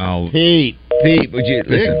 wow. Pete, would you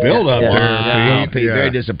listen? Build up there. Pete,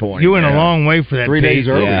 very disappointing. You went a long way for that. 3 days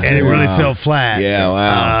early, and it really fell flat. Yeah,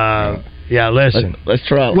 wow. Listen. Let's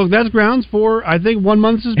try. Look, that's grounds for, I think, 1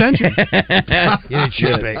 month suspension. It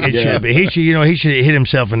should be. He should hit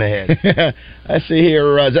himself in the head. I see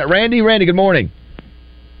here. Is that Randy? Randy, good morning.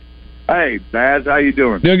 Hey, Baz, how you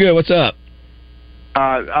doing? Doing good. What's up?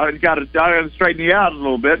 I got to straighten you out a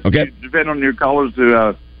little bit. Okay. Depend on your callers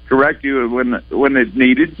to correct you when it's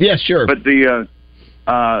needed. Yes, sure. But the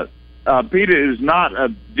pita is not a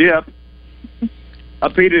dip. A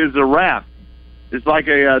pita is a wrap. It's like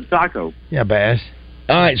a taco. Yeah, Bass.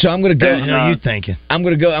 All right, so I'm going to go. What are you thinking? I'm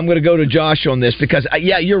going to go to Josh on this because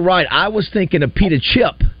you're right. I was thinking a pita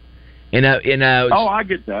chip. Oh, I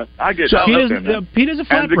get that. Pita's a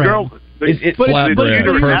flatbread. And the girl,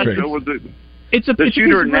 the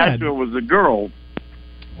shooter in Nashville was a girl.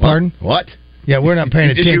 Pardon? What? Yeah, we're not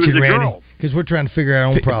paying attention, Randy, Randy, because we're trying to figure out our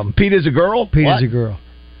own problem. Pita's a girl? Pita's a girl.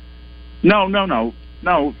 No.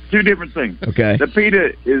 Two different things. Okay. The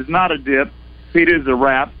pita is not a dip. Pita is a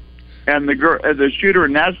wrap, and the shooter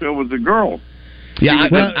in Nashville was a girl. Yeah,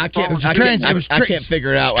 I can't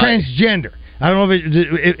figure it out. Transgender. I don't know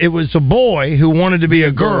if it was a boy who wanted to be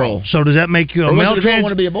a girl. So does that make you a male? Or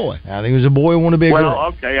want to be a boy? I think it was a boy who wanted to be a girl.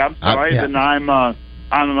 Well, okay, I'm sorry. Then I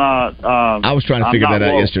was trying to figure that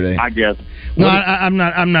out yesterday. I guess. No, I'm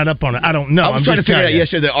not up on it. I don't know. I was trying to figure out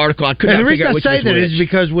yesterday the article. I couldn't figure out which was which. And the reason I say that is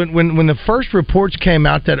because when the first reports came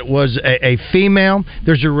out that it was a female,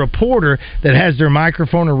 there's a reporter that has their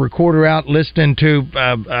microphone or recorder out listening to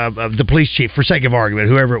the police chief, for sake of argument,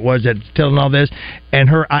 whoever it was that's telling all this, and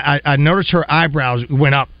I noticed her eyebrows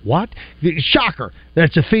went up. What? Shocker!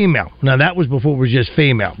 That's a female. Now that was before it was just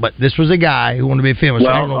female, but this was a guy who wanted to be a female. So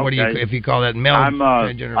I don't know if you call that male.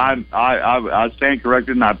 I stand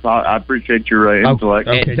corrected, and I appreciate your intellect.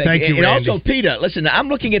 Okay, thank you, and Randy. also pita. Listen, I'm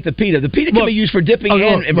looking at the pita. The pita can be used for dipping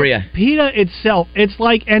and Maria. Pita itself, it's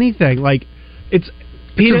like anything. Like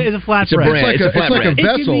pita is a flatbread. It's like a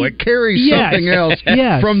vessel. It carries something else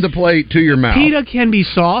from the plate to your mouth. Pita can be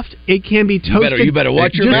soft. It can be toasted. You better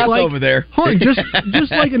watch your mouth over there. Hold on, just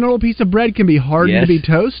like a normal piece of bread can be hardened to be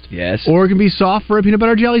toast. Yes. Or it can be soft for a peanut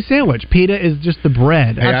butter jelly sandwich. Pita is just the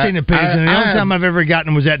bread. I've seen the pitas, and the only time I've ever gotten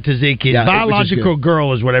them was at Tzatziki's. Biological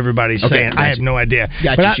girl is what everybody's saying. Gotcha. I have no idea.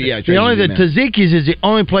 The Tzatziki's is the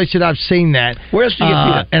only place that I've seen that. Where else do you get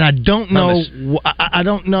pita? And I don't know. I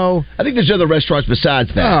don't know. I think there's other restaurants besides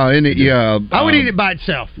that. I would eat it by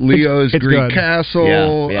itself. Leo's Greek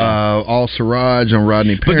Castle, Al Siraj on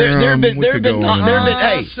Rodney Parham. There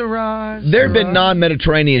have been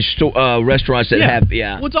non-Mediterranean restaurants that have.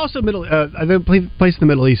 Well, it's also place in the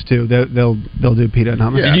Middle East too. They'll do pita and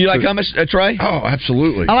hummus. Do you like hummus, Trey? Oh,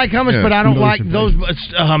 absolutely. I like hummus, but I don't like those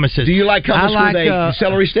hummuses. Do you like hummus with a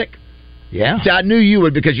celery stick? Yeah. See, I knew you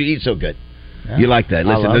would because you eat so good. You like that?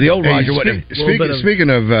 Listen, the old Roger. Speaking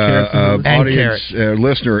of audience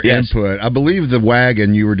listener input, I believe the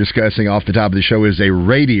wagon you were discussing off the top of the show is a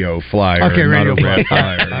radio flyer. Okay, radio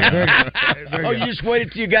flyer. You just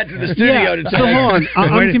waited till you got to the studio to tell so hold on.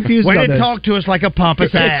 I'm confused about this. Way to talk to us like a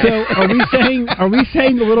pompous ass. So are we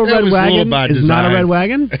saying the little red wagon is not a red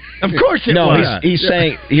wagon? Of course it was. No, he's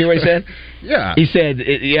saying. You hear what he said? Yeah, he said,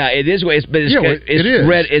 it is. But it's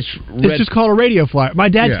red. It's just called a radio flyer. My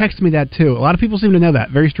dad texted me that too. A lot of people seem to know that.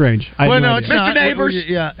 Very strange. Mr. Neighbors.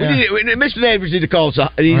 Mr. Neighbors needs to call.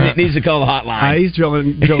 Needs to call the hotline. He's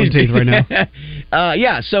drilling teeth right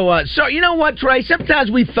now. So you know what, Trey? Sometimes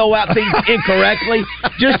we throw out things incorrectly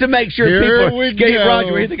just to make sure people get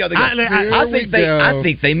Roger. Here they go. I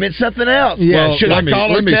think they meant something else. Yeah. Well, should I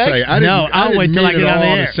call let me say, I didn't wait till I get on the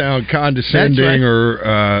air. To sound condescending or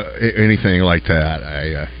anything like that.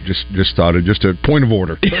 I just thought it just a point of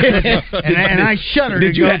order. and I shuddered.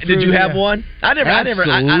 Did you have one? I don't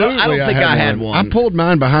think I had one. I pulled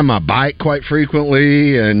mine behind my bike quite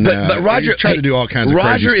frequently, and but Roger tried to do all kinds of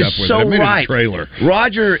crazy stuff with it. I made it a trailer.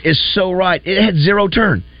 Roger is so right. It had zero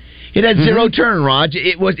turn. It had zero turn, Raj.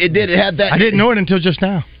 It had that. I didn't know it until just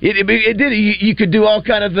now. It did. You could do all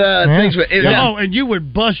kind of things with it. And you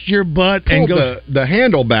would bust your butt and go the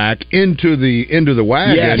handle back into the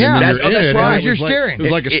wagon. That's right. You're steering. It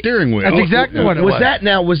was like a steering wheel. That's exactly what it was.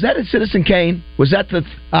 Was that a Citizen Kane? Was that the?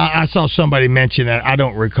 I saw somebody mention that. I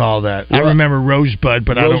don't recall that. I remember Rosebud,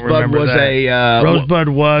 but I don't remember that. Rosebud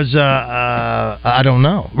was I don't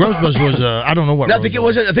know. Rosebud was I don't know what. No, I think it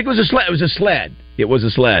was a sled. It was a sled. It was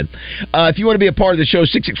a sled. If you want to be a part of the show,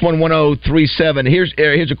 661-1037.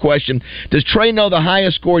 Here's a question: does Trey know the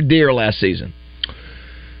highest scored deer last season?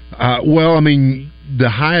 Well, I mean, the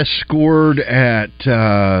highest scored at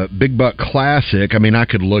Big Buck Classic. I mean, I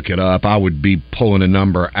could look it up. I would be pulling a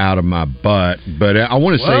number out of my butt, but I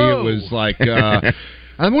want to say it was like.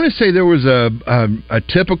 I want to say there was a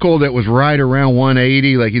typical that was right around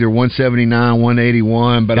 180, like either 179,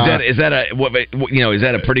 181. But is that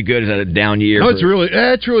a pretty good? Is that a down year? No, it's really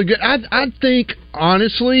good. I think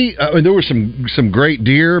honestly, there were some great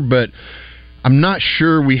deer, but I'm not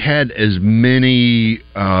sure we had as many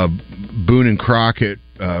Boone and Crockett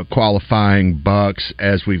qualifying bucks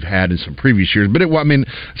as we've had in some previous years. But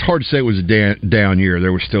it's hard to say it was a down year.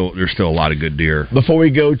 There's still a lot of good deer. Before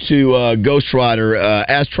we go to Ghost Rider,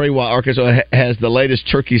 ask Trey why Arkansas has the latest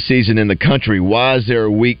turkey season in the country. Why is there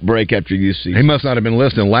a week break after youth season? He must not have been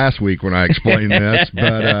listening last week when I explained this,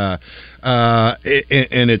 but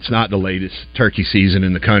and it's not the latest turkey season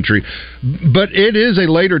in the country, but it is a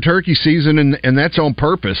later turkey season, and that's on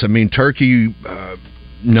purpose. I mean, turkey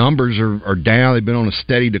numbers are down. They've been on a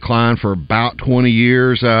steady decline for about 20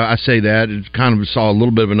 years. I say that. It kind of saw a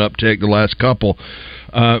little bit of an uptick the last couple.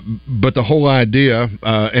 But the whole idea,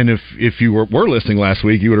 and if you were listening last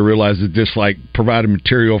week, you would have realized that this provided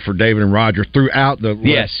material for David and Roger throughout the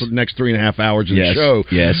next 3.5 hours of the show.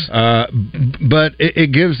 Yes. But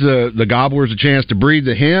it gives the gobblers a chance to breed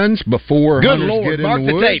the hens before Good hunters Lord, get in mark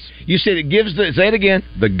the woods. tape. You said it gives say it again.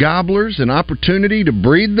 The gobblers an opportunity to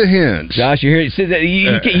breed the hens. Josh, you hear it?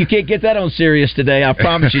 You can't get that on Sirius today. I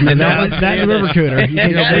promise you. That's River Cooter.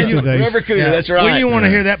 River Cooter. That's right. Well, you want to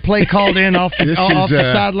hear that play called in off the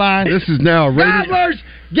sideline. This is now radio. Gobblers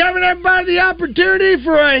giving everybody the opportunity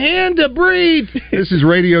for a hen to breed. This is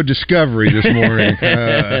Radio Discovery this morning.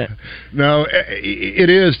 No, it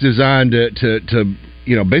is designed to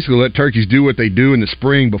basically let turkeys do what they do in the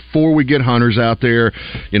spring before we get hunters out there.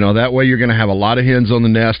 That way you're going to have a lot of hens on the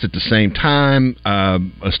nest at the same time.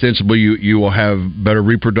 Ostensibly, you will have better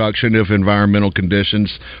reproduction if environmental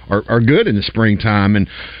conditions are good in the springtime, and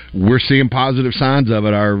we're seeing positive signs of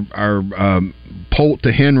it. Our poult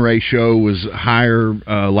to hen ratio was higher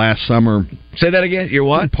last summer. Say that again. Your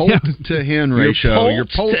what? Poult to hen ratio. Your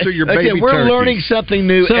poult to your baby turkeys. We're learning something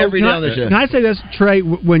new every day on the show. Can I say this, Trey?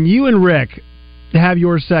 When you and Rick have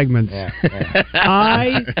your segments,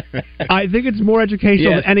 I think it's more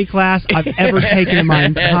educational than any class I've ever taken in my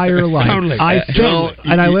entire life. Totally.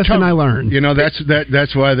 I listen, I learn.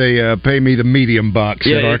 That's why they pay me the medium bucks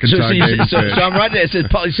at Arkansas. So I'm right there. It says,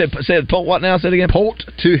 say poult what now? Say it again. Poult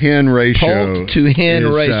to hen ratio. Poult to hen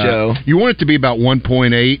ratio. You want it to be about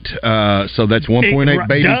 1.8. So that's 1.8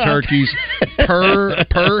 baby turkeys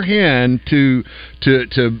per hen to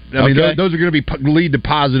those are going to lead to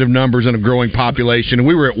positive numbers in a growing population. population.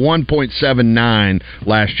 We were at 1.79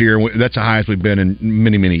 last year. That's the highest we've been in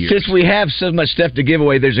many, many years. Since we have so much stuff to give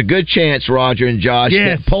away, there's a good chance, Roger and Josh,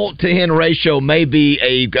 that poult to hen ratio may be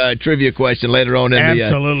a trivia question later on in the...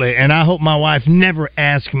 Absolutely, and I hope my wife never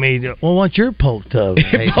asks me, what's your poult to?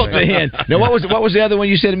 Poult to hen. Now, what was the other one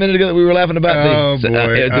you said a minute ago that we were laughing about? About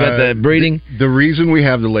the breeding? The reason we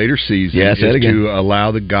have the later season is to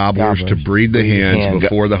allow the gobblers to breed the hens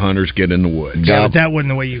before the hunters get in the woods. Yeah, but that wasn't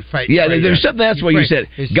the way you fight. Yeah, there's something else where you said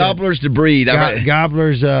gobblers to breed.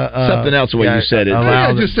 Gobblers. Something else the way you said it.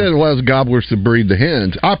 I just said it allows gobblers to breed the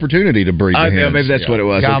hens. Opportunity to breed the hens. Maybe that's what it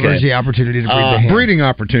was. Gobblers, the opportunity to breed the hens. Breeding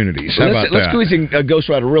opportunities. How about that? Let's squeeze in Ghost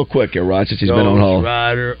Rider real quick here, Rod, since he's been on hold. Ghost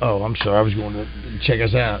Rider. Oh, I'm sorry. I was going to check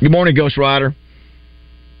us out. Good morning, Ghost Rider.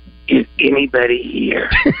 Is anybody here?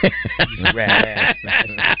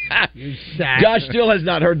 Josh still has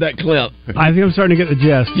not heard that clip. I think I'm starting to get the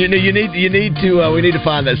gist. You need to. We need to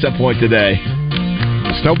find that at some point today.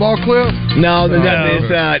 Snowball clip? No,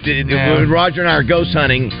 it's Roger and I are ghost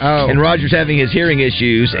hunting, and Roger's having his hearing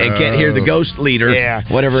issues and can't hear the ghost leader. Yeah,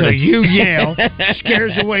 whatever. So you yell,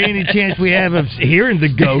 scares away any chance we have of hearing the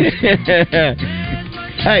ghost.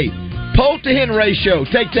 Hey, poult to hen ratio.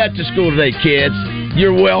 Take that to school today, kids.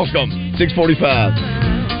 You're welcome. 6:45.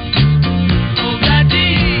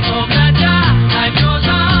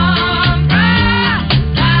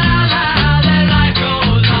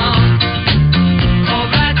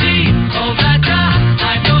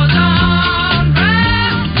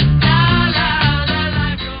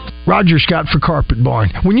 Roger Scott for Carpet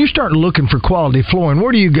Barn. When you start looking for quality flooring,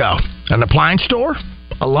 where do you go? An appliance store?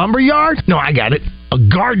 A lumber yard? No, I got it. A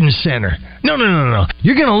garden center. No.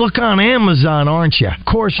 You're going to look on Amazon, aren't you? Of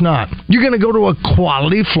course not. You're going to go to a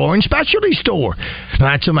quality flooring specialty store.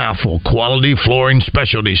 That's a mouthful. Quality flooring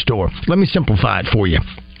specialty store. Let me simplify it for you.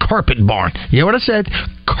 Carpet Barn. You know what I said?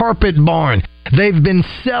 Carpet Barn. They've been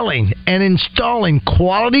selling and installing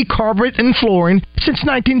quality carpet and flooring since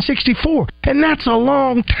 1964. And that's a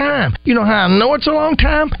long time. You know how I know it's a long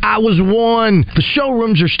time? I was one. The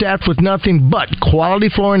showrooms are staffed with nothing but quality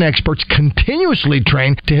flooring experts continuously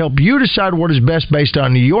trained to help you decide what is best based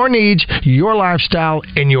on your needs, your lifestyle,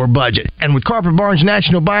 and your budget. And with Carpet Barn's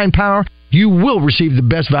national buying power, you will receive the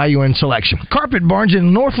best value and selection. Carpet Barns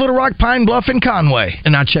in North Little Rock, Pine Bluff, and Conway.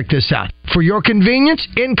 And now check this out. For your convenience,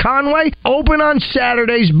 in Conway, open on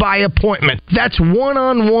Saturdays by appointment. That's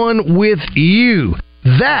one-on-one with you.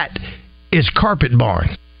 That is Carpet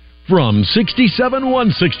Barn. From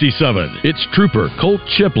 67-167, it's Trooper Colt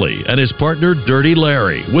Chipley and his partner Dirty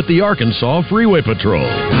Larry with the Arkansas Freeway Patrol.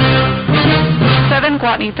 7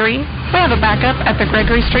 Guatney 3. We have a backup at the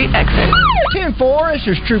Gregory Street exit. 10-4, this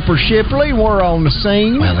is Trooper Shipley. We're on the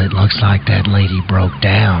scene. Well, it looks like that lady broke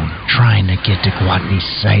down trying to get to Guatney's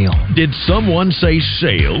sale. Did someone say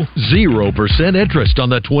sale? 0% interest on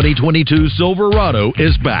the 2022 Silverado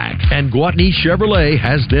is back, and Guatney Chevrolet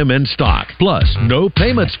has them in stock. Plus, no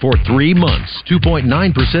payments for 3 months. 2.9%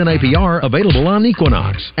 APR available on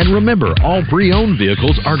Equinox. And remember, all pre-owned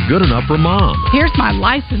vehicles are good enough for mom. Here's my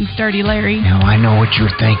license, Dirty Larry. Now, I know what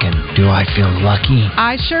you're thinking. Do I feel lucky?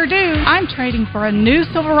 I sure do. I'm trading for a new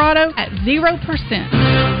Silverado at 0%.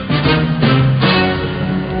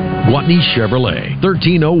 Guatney Chevrolet,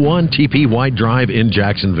 1301 TP White Drive in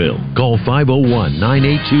Jacksonville. Call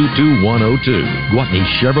 501-982-2102.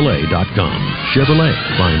 GuatneyChevrolet.com. Chevrolet,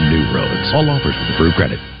 find new roads. All offers with approved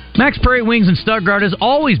credit. Max Prairie Wings in Stuttgart has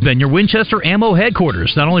always been your Winchester ammo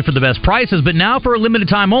headquarters, not only for the best prices, but now for a limited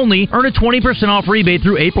time only, earn a 20% off rebate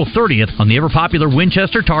through April 30th on the ever-popular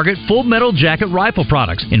Winchester Target Full Metal Jacket rifle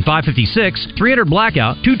products in 556, 300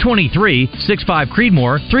 Blackout, 223, 65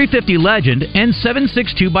 Creedmoor, 350 Legend, and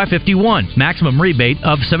 762x51. Maximum rebate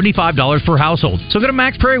of $75 per household. So go to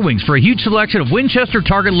Max Prairie Wings for a huge selection of Winchester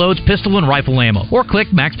Target loads, pistol, and rifle ammo, or click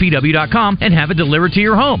maxpw.com and have it delivered to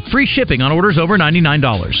your home. Free shipping on orders over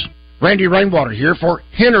 $99. Randy Rainwater here for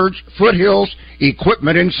Hennard's Foothills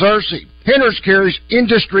Equipment in Searcy. Hennard's carries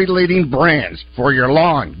industry-leading brands for your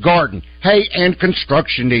lawn, garden, hay, and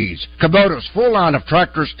construction needs. Kubota's full line of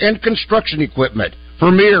tractors and construction equipment.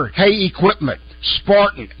 Vermeer hay equipment.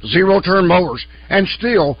 Spartan zero-turn mowers and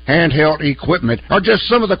Steel handheld equipment are just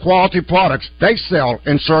some of the quality products they sell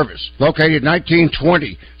and service. Located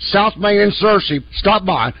 1920 South Main in Searcy, stop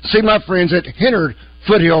by, see my friends at Hennard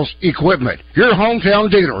Foothills Equipment, your hometown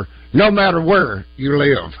dealer, no matter where you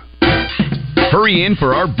live. Hurry in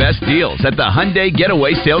for our best deals at the Hyundai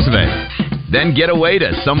Getaway Sales Event. Then get away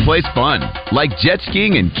to someplace fun, like jet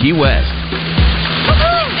skiing in Key West.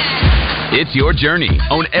 It's your journey.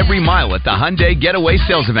 Own every mile at the Hyundai Getaway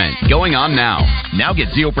Sales Event, going on now. Now get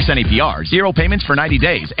 0% APR, 0 payments for 90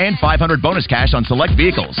 days, and $500 bonus cash on select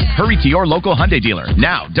vehicles. Hurry to your local Hyundai dealer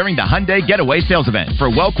now during the Hyundai Getaway Sales Event for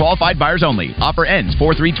well-qualified buyers only. Offer ends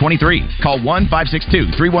 4/3/23. Call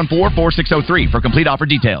 1-562-314-4603 for complete offer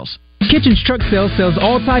details. Kitchen's Truck Sales sells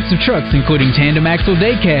all types of trucks, including tandem axle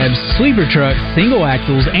day cabs, sleeper trucks, single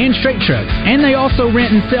axles, and straight trucks. And they also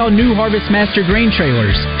rent and sell new Harvest Master grain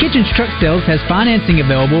trailers. Kitchen's Truck Sales has financing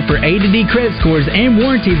available for A-to-D credit scores and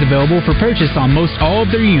warranties available for purchase on most all of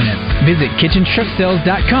their units. Visit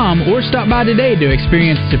kitchenstrucksales.com or stop by today to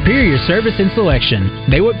experience superior service and selection.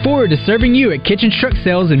 They look forward to serving you at Kitchen's Truck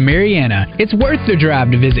Sales in Marietta. It's worth the drive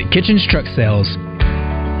to visit Kitchen's Truck Sales.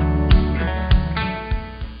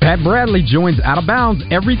 Pat Bradley joins Out of Bounds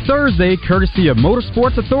every Thursday, courtesy of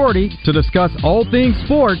Motorsports Authority, to discuss all things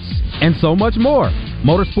sports and so much more.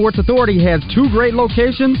 Motorsports Authority has 2 great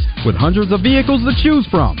locations with hundreds of vehicles to choose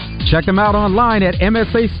from. Check them out online at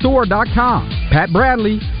msastore.com. Pat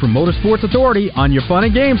Bradley from Motorsports Authority on your fun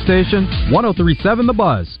and game station, 103.7 The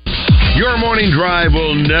Buzz. Your morning drive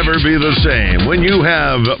will never be the same when you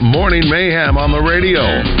have Morning Mayhem on the radio.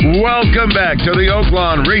 Welcome back to the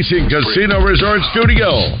Oaklawn Racing Casino Resort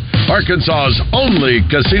Studio, Arkansas's only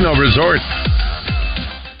casino resort.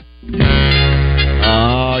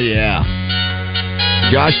 Oh, yeah.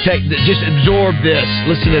 Josh, just absorb this.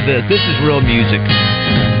 Listen to this. This is real music.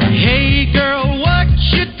 Hey, girl, what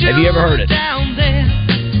you doing? Have you ever heard it? Down there,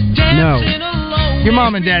 no. Your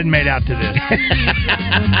mom and dad made out to this.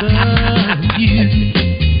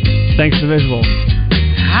 Thanks for the visual.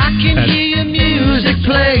 I can hear your music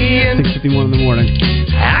playing. 6:51 in the morning.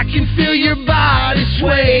 I can feel your body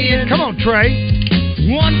swaying. Come on, Trey.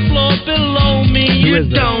 One floor below me. You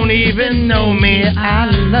don't even know me. I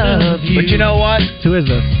love you. But you know what? Who is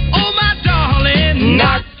this? Oh, my darling.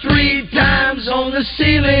 Knock 3 times on the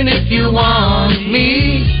ceiling if you want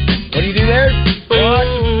me. What do you do there? What?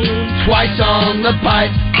 Twice on the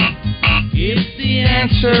pipe. If the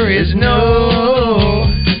answer is no.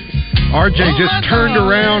 RJ just turned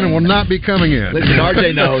around and will not be coming in. Listen,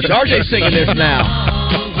 RJ knows. RJ's singing this now.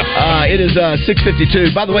 It is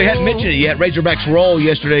 6:52. By the way, I hadn't mentioned it yet. Razorbacks roll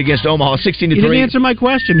yesterday against Omaha, 16-3. You didn't answer my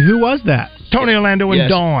question. Who was that? Tony Orlando and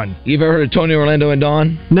Dawn. You've ever heard of Tony Orlando and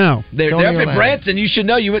Dawn? No. They're up at Branson. You should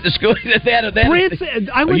know. You went to school. Branson.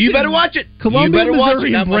 You better watch it. Columbia,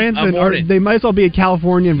 Missouri, and Branson. They might as well be in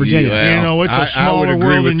California and Virginia. Yeah, you know, it's a smaller I would agree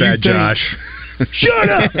world with than that, you Josh. Shut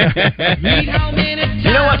up! You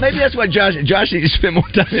know what? Maybe that's why Josh needs to spend more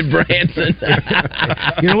time in Branson.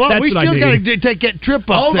 You know what? We still got to take that trip up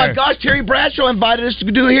there. Oh, my gosh. Terry Bradshaw invited us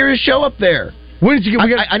to hear his show up there. When did you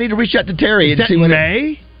get? I need to reach out to Terry. Is that in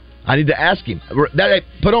May? I need to ask him.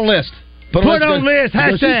 Put on list. Put on list.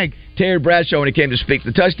 Hashtag. Terry Bradshaw, when he came to speak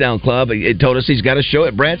to the Touchdown Club, he told us he's got a show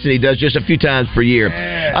at Branson. He does just a few times per year.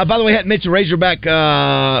 Yeah. By the way, I hadn't mentioned Razorback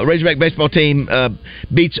baseball team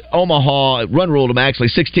beats Omaha, run-ruled them actually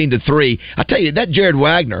 16-3. I tell you, that Jared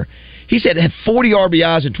Wagner, he said had 40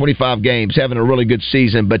 RBIs in 25 games, having a really good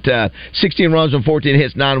season. But 16 runs on 14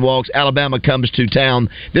 hits, 9 walks. Alabama comes to town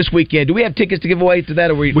this weekend. Do we have tickets to give away to that?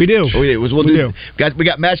 Or we do. We do. We do. We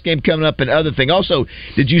got match game coming up and other thing. Also,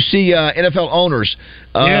 did you see NFL owners?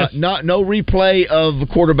 Yes. No replay of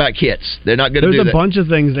quarterback hits. They're not going to do that. There's a bunch of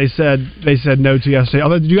things they said no to yesterday.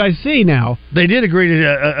 Although, do you guys see now? They did agree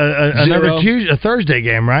to another Thursday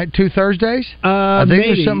game, right? 2 Thursdays? I think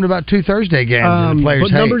there's something about 2 Thursday games that the players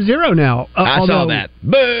but number 0 now. I saw that.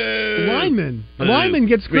 Boo! Linemen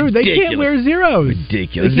get screwed. Ridiculous. They can't wear zeros.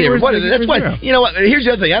 Ridiculous. That's why. You know what? Here's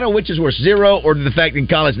the other thing. I don't know which is worse, 0 or the fact in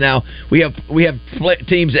college now we have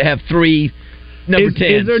teams that have 3 number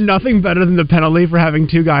 10s. Is there nothing better than the penalty for having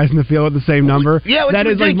 2 guys in the field with the same number? Yeah, that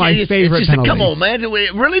is like my favorite penalty. Come on, man. Do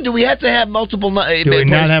we have to have multiple? Do we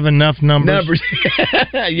not have enough numbers?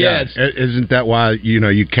 Yes. Yeah. Isn't that why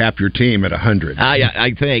you cap your team at 100?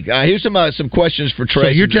 I think. Here's some questions for Trey. So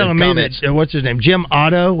you're telling me that what's his name? Jim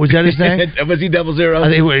Otto, was that his name? Was he 00? I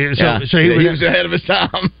think so. He was ahead of his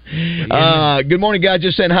time. Good morning, guys.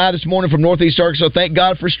 Just saying hi this morning from Northeast Arkansas. Thank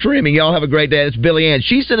God for streaming. Y'all have a great day. It's Billy Ann.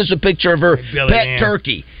 She sent us a picture of her pet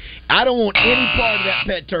turkey. I don't want any part of that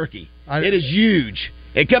pet turkey. It is huge.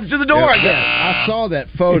 It comes to the door, I guess. I saw that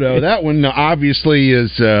photo. That one obviously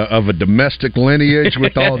is of a domestic lineage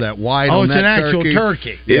with all that white on that turkey. It's an actual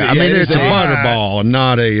turkey. Yeah, I mean, it's a butterball and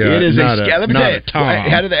not a It is not let me not tell you,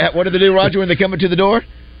 what do they do, Roger, when they come into the door?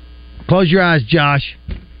 Close your eyes, Josh.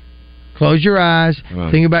 Close your eyes.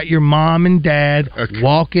 Think about your mom and dad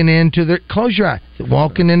walking into their... Close your eyes.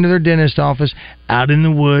 Walking into their dentist office out in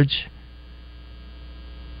the woods.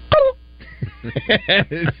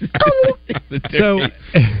 So,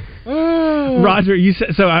 Roger, you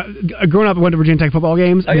said so. Growing up, I went to Virginia Tech football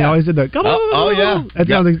games, and they always did the "Come on!" Oh yeah. That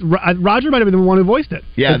sounds like Roger might have been the one who voiced it.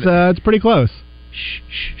 Yeah, it's pretty close. Shh.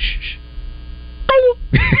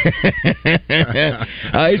 Here's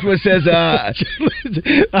what says. I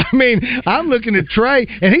mean, I'm looking at Trey,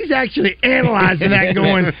 and he's actually analyzing that,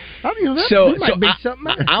 going, "That might be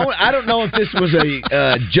something." I don't know if this was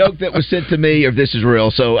a joke that was sent to me or if this is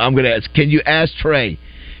real. So I'm going to ask. Can you ask Trey?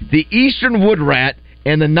 The eastern wood rat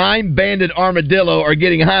and the 9-banded armadillo are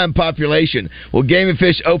getting high in population. Will Game and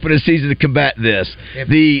Fish open a season to combat this?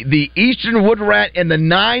 The eastern wood rat and the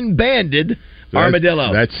 9-banded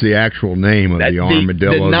armadillo. That's the actual name of the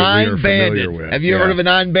armadillo the that we are familiar with. Have you heard of a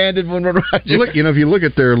 9-banded one, Roger? Look, if you look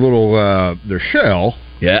at their little their shell.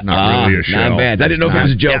 Yeah, not really a shell. 9-band. I didn't know if it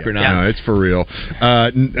was a joke or not. No, it's for real.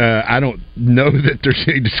 I don't know that there's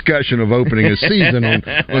any discussion of opening a season on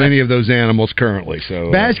any of those animals currently.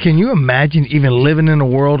 So, Baz, can you imagine even living in a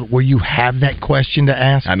world where you have that question to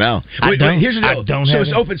ask? I know. Here's the deal. So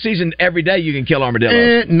it's open season every day. You can kill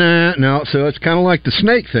armadillos. No. So it's kind of like the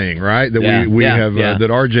snake thing, right? That we have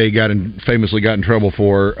that RJ famously got in trouble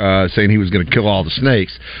for saying he was going to kill all the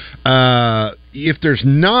snakes. If there's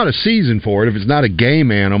not a season for it, if it's not a game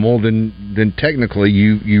animal, then technically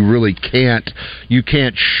you really can't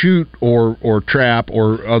shoot or trap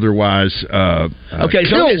or otherwise kill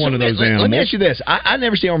one of those animals. Let me ask you this: I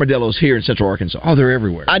never see armadillos here in Central Arkansas. Oh, they're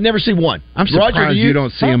everywhere. I never see one. I'm surprised Roger, you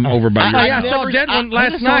don't see them over by your house. I saw a dead one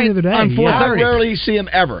last night on 4:30. I rarely see them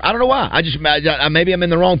ever. I don't know why. Maybe I'm in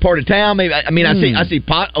the wrong part of town. Maybe I see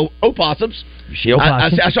opossums.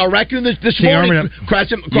 I saw a raccoon this morning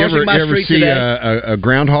crossing my street today. You ever see a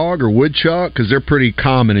groundhog or woodchuck? Because they're pretty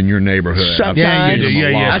common in your neighborhood. Sometimes,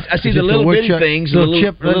 I see the little bitty things, the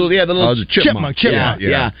little chipmunk.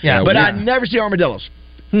 Yeah. But I never see armadillos.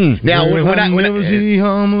 Now, when I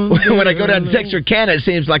go down to Texarkana, it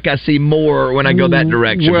seems like I see more when I go that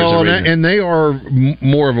direction. Well, and they are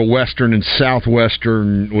more of a western and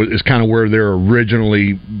southwestern is kind of where they're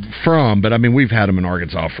originally from. But I mean, we've had them in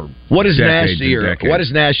Arkansas for nastier? What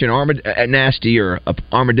is nastier,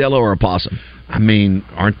 armadillo or a possum? I mean,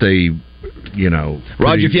 aren't they?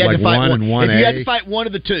 Roger, if you had to fight one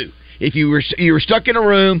of the two. If you were stuck in a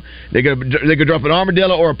room, they're gonna drop an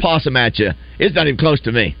armadillo or a possum at you. It's not even close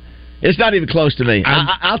to me.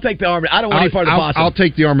 I'll take the armadillo. I don't want any part of the possum. I'll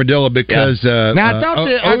take the armadillo because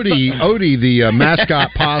Odie, the mascot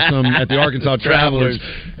possum at the Arkansas Travelers,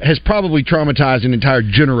 has probably traumatized an entire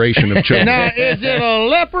generation of children. Now, is it a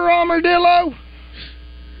leper armadillo?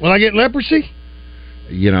 Will I get leprosy?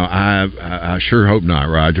 I sure hope not,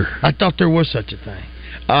 Roger. I thought there was such a thing.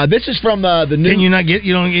 This is from the new. Can you not get?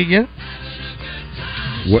 You don't get it?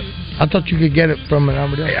 What? I thought you could get it from an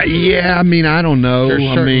armadillo. Yeah, I mean, I don't know.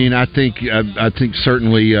 I mean, I think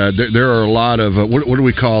certainly there are a lot of what do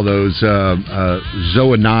we call those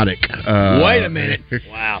zoonotic? Wait a minute!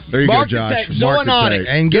 Wow. There you go, Josh. Zoonotic,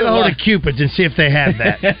 and get a hold of Cupids and see if they have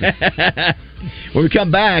that. When we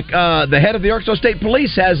come back, the head of the Arkansas State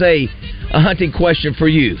Police has a hunting question for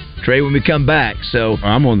you, Trey, when we come back. So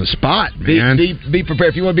I'm on the spot, man. Be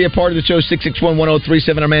prepared. If you want to be a part of the show,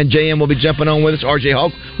 661-1037. Our man JM will be jumping on with us. RJ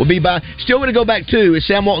Hawk will be by. Still going to go back to it's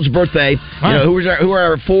Sam Walton's birthday. Right. Who are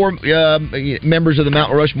our four members of the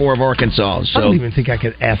Mount Rushmore of Arkansas? So I don't even think I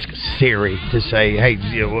could ask Siri to say, "Hey,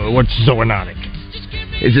 what's zoonotic?"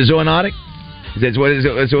 Is it zoonotic? That's what it is.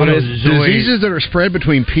 Diseases that are spread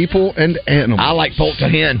between people and animals. I like poult to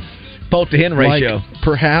hen ratio. Like,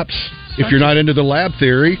 perhaps, if you're not into the lab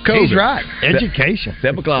theory, COVID. He's right. Education.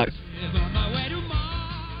 7 o'clock.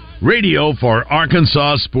 Radio for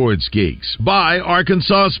Arkansas Sports Geeks. By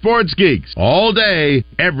Arkansas Sports Geeks. All day,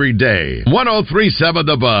 every day. 103.7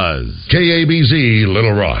 The Buzz. KABZ,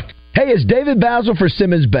 Little Rock. Hey, it's David Basil for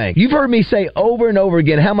Simmons Bank. You've heard me say over and over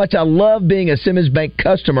again how much I love being a Simmons Bank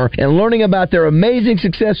customer and learning about their amazing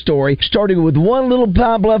success story, starting with one little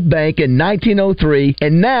Pine Bluff bank in 1903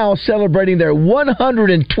 and now celebrating their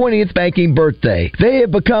 120th banking birthday. They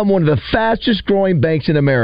have become one of the fastest growing banks in America.